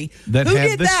everybody. That Who had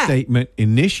did the that? statement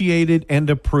initiated and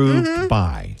approved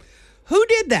by. Who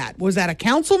did that? Was that a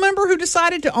council member who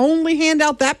decided to only hand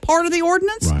out that part of the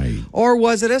ordinance? Right. Or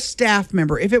was it a staff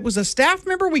member? If it was a staff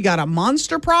member, we got a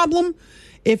monster problem.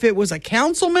 If it was a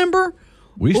council member,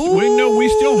 we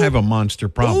still have a monster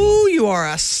problem. Ooh, you are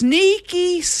a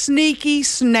sneaky, sneaky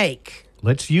snake.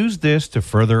 Let's use this to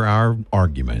further our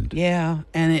argument. Yeah,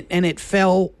 and it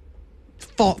fell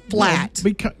flat.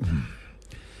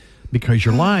 Because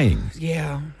you're lying.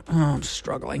 Yeah. Oh, I'm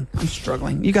struggling.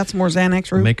 You got some more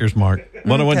Xanax, Rube? Maker's Mark.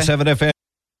 101.7 FM.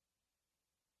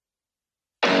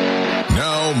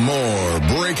 Now more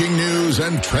breaking news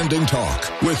and trending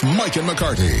talk with Mike and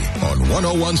McCarty on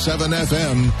 101.7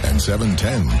 FM and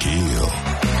 710 KEEL.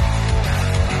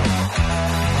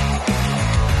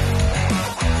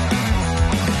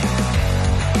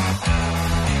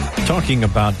 Talking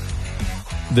about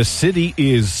The city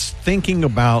is thinking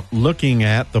about looking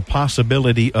at the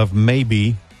possibility of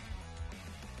maybe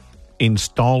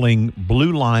installing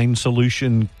Blue Line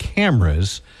Solution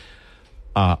cameras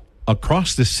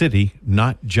across the city,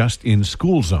 not just in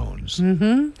school zones.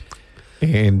 Mm-hmm.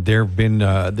 And there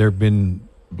have been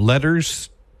letters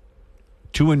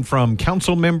to and from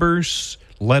council members,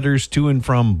 letters to and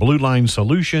from Blue Line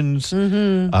Solutions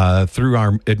through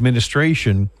our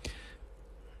administration.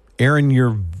 Aaron,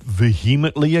 you're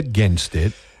vehemently against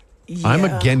it. Yeah. I'm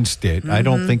against it. I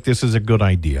don't think this is a good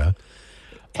idea.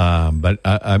 But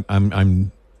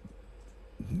I'm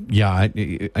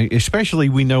especially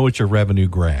we know it's a revenue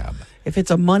grab. If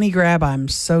it's a money grab, I'm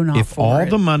so not If for all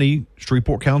it. the money,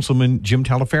 Shreveport Councilman Jim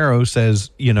Talaferro says,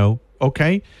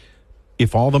 okay,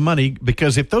 if all the money,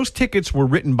 because if those tickets were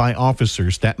written by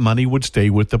officers, that money would stay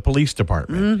with the police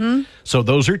department. So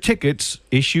those are tickets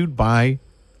issued by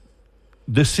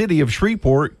the city of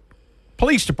Shreveport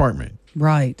Police Department.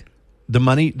 Right. The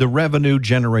money, the revenue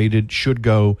generated should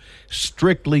go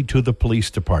strictly to the police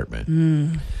department.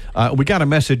 We got a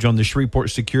message on the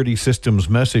Shreveport Security Systems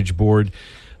message board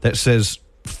that says,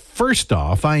 first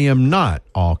off, I am not,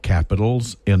 all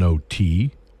capitals,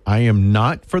 N-O-T. I am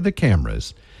not for the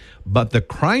cameras. But the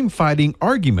crime-fighting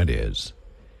argument is,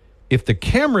 if the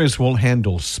cameras will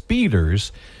handle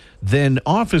speeders, then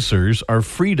officers are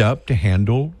freed up to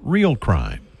handle real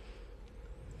crime.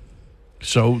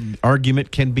 So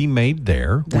argument can be made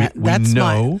there. That's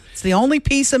it's the only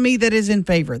piece of me that is in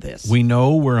favor of this. We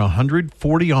know we're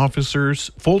 140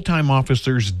 officers, full-time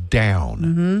officers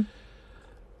down.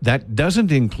 That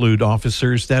doesn't include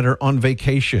officers that are on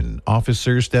vacation,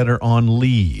 officers that are on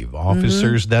leave,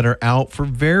 officers that are out for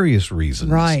various reasons.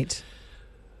 Right.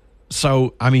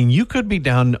 So, I mean, you could be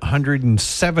down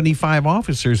 175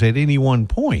 officers at any one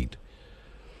point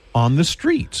on the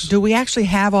streets. Do we actually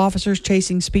have officers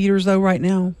chasing speeders, though, right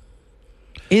now?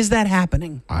 Is that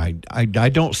happening? I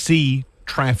don't see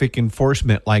traffic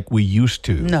enforcement like we used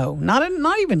to. No, not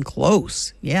even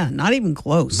close. Yeah, not even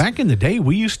close. Back in the day,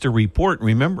 we used to report,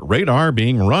 remember, radar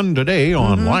being run today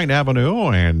on White Avenue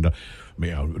and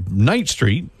Ninth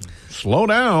Street. Slow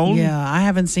down. Yeah, I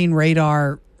haven't seen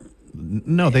radar.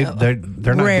 No, they're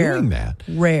not Rare. doing that.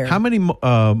 Rare. How many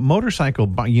motorcycle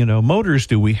motors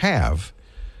do we have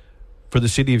for the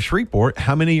city of Shreveport?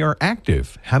 How many are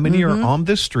active? How many are on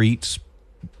the streets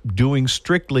doing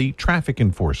strictly traffic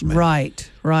enforcement? Right.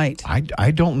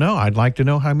 I don't know. I'd like to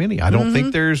know how many. I don't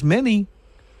think there's many.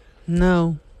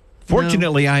 No.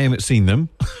 Fortunately, I haven't seen them.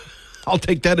 I'll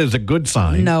take that as a good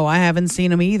sign. No, I haven't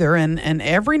seen them either. And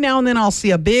every now and then I'll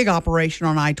see a big operation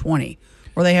on I-20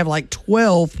 where they have like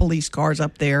 12 police cars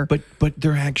up there. But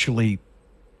they're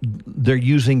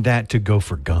using that to go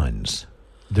for guns.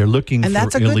 They're looking and for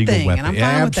that's a good illegal thing, weapons. and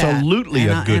I'm fine with that. Absolutely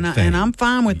a good thing. And I'm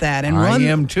fine with that. And I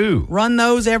am too. Run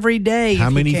those every day. How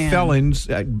if many you can. felons,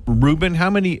 Ruben? How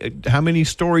many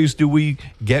stories do we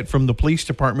get from the police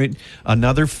department?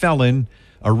 Another felon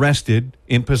arrested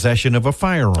in possession of a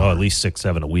firearm. Oh, at least 6,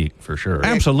 7 a week for sure.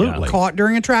 Absolutely. Caught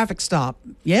during a traffic stop.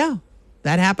 Yeah,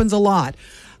 that happens a lot.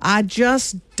 I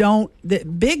just don't. The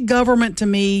big government to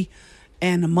me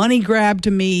and the money grab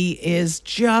to me is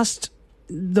just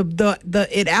the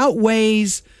it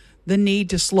outweighs the need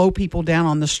to slow people down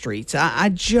on the streets. I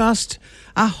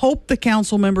hope the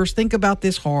council members think about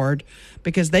this hard,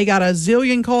 because they got a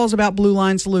zillion calls about Blue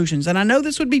Line Solutions. And I know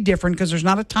this would be different because there's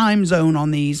not a time zone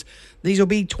on these. These will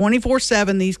be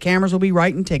 24/7. These cameras will be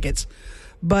writing tickets.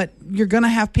 But you're going to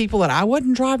have people that I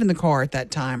wasn't driving the car at that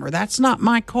time, or that's not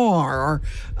my car,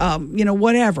 or,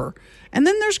 whatever. And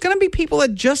then there's going to be people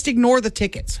that just ignore the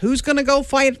tickets. Who's going to go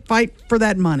fight for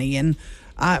that money? And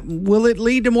will it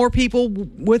lead to more people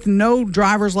with no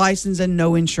driver's license and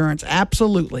no insurance?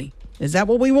 Absolutely. Is that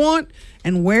what we want?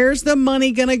 And where's the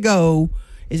money going to go?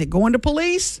 Is it going to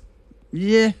police?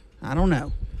 Yeah, I don't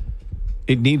know.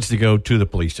 It needs to go to the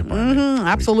police department.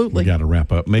 Absolutely. We got to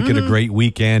wrap up. Make it a great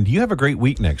weekend. You have a great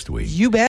week next week. You bet.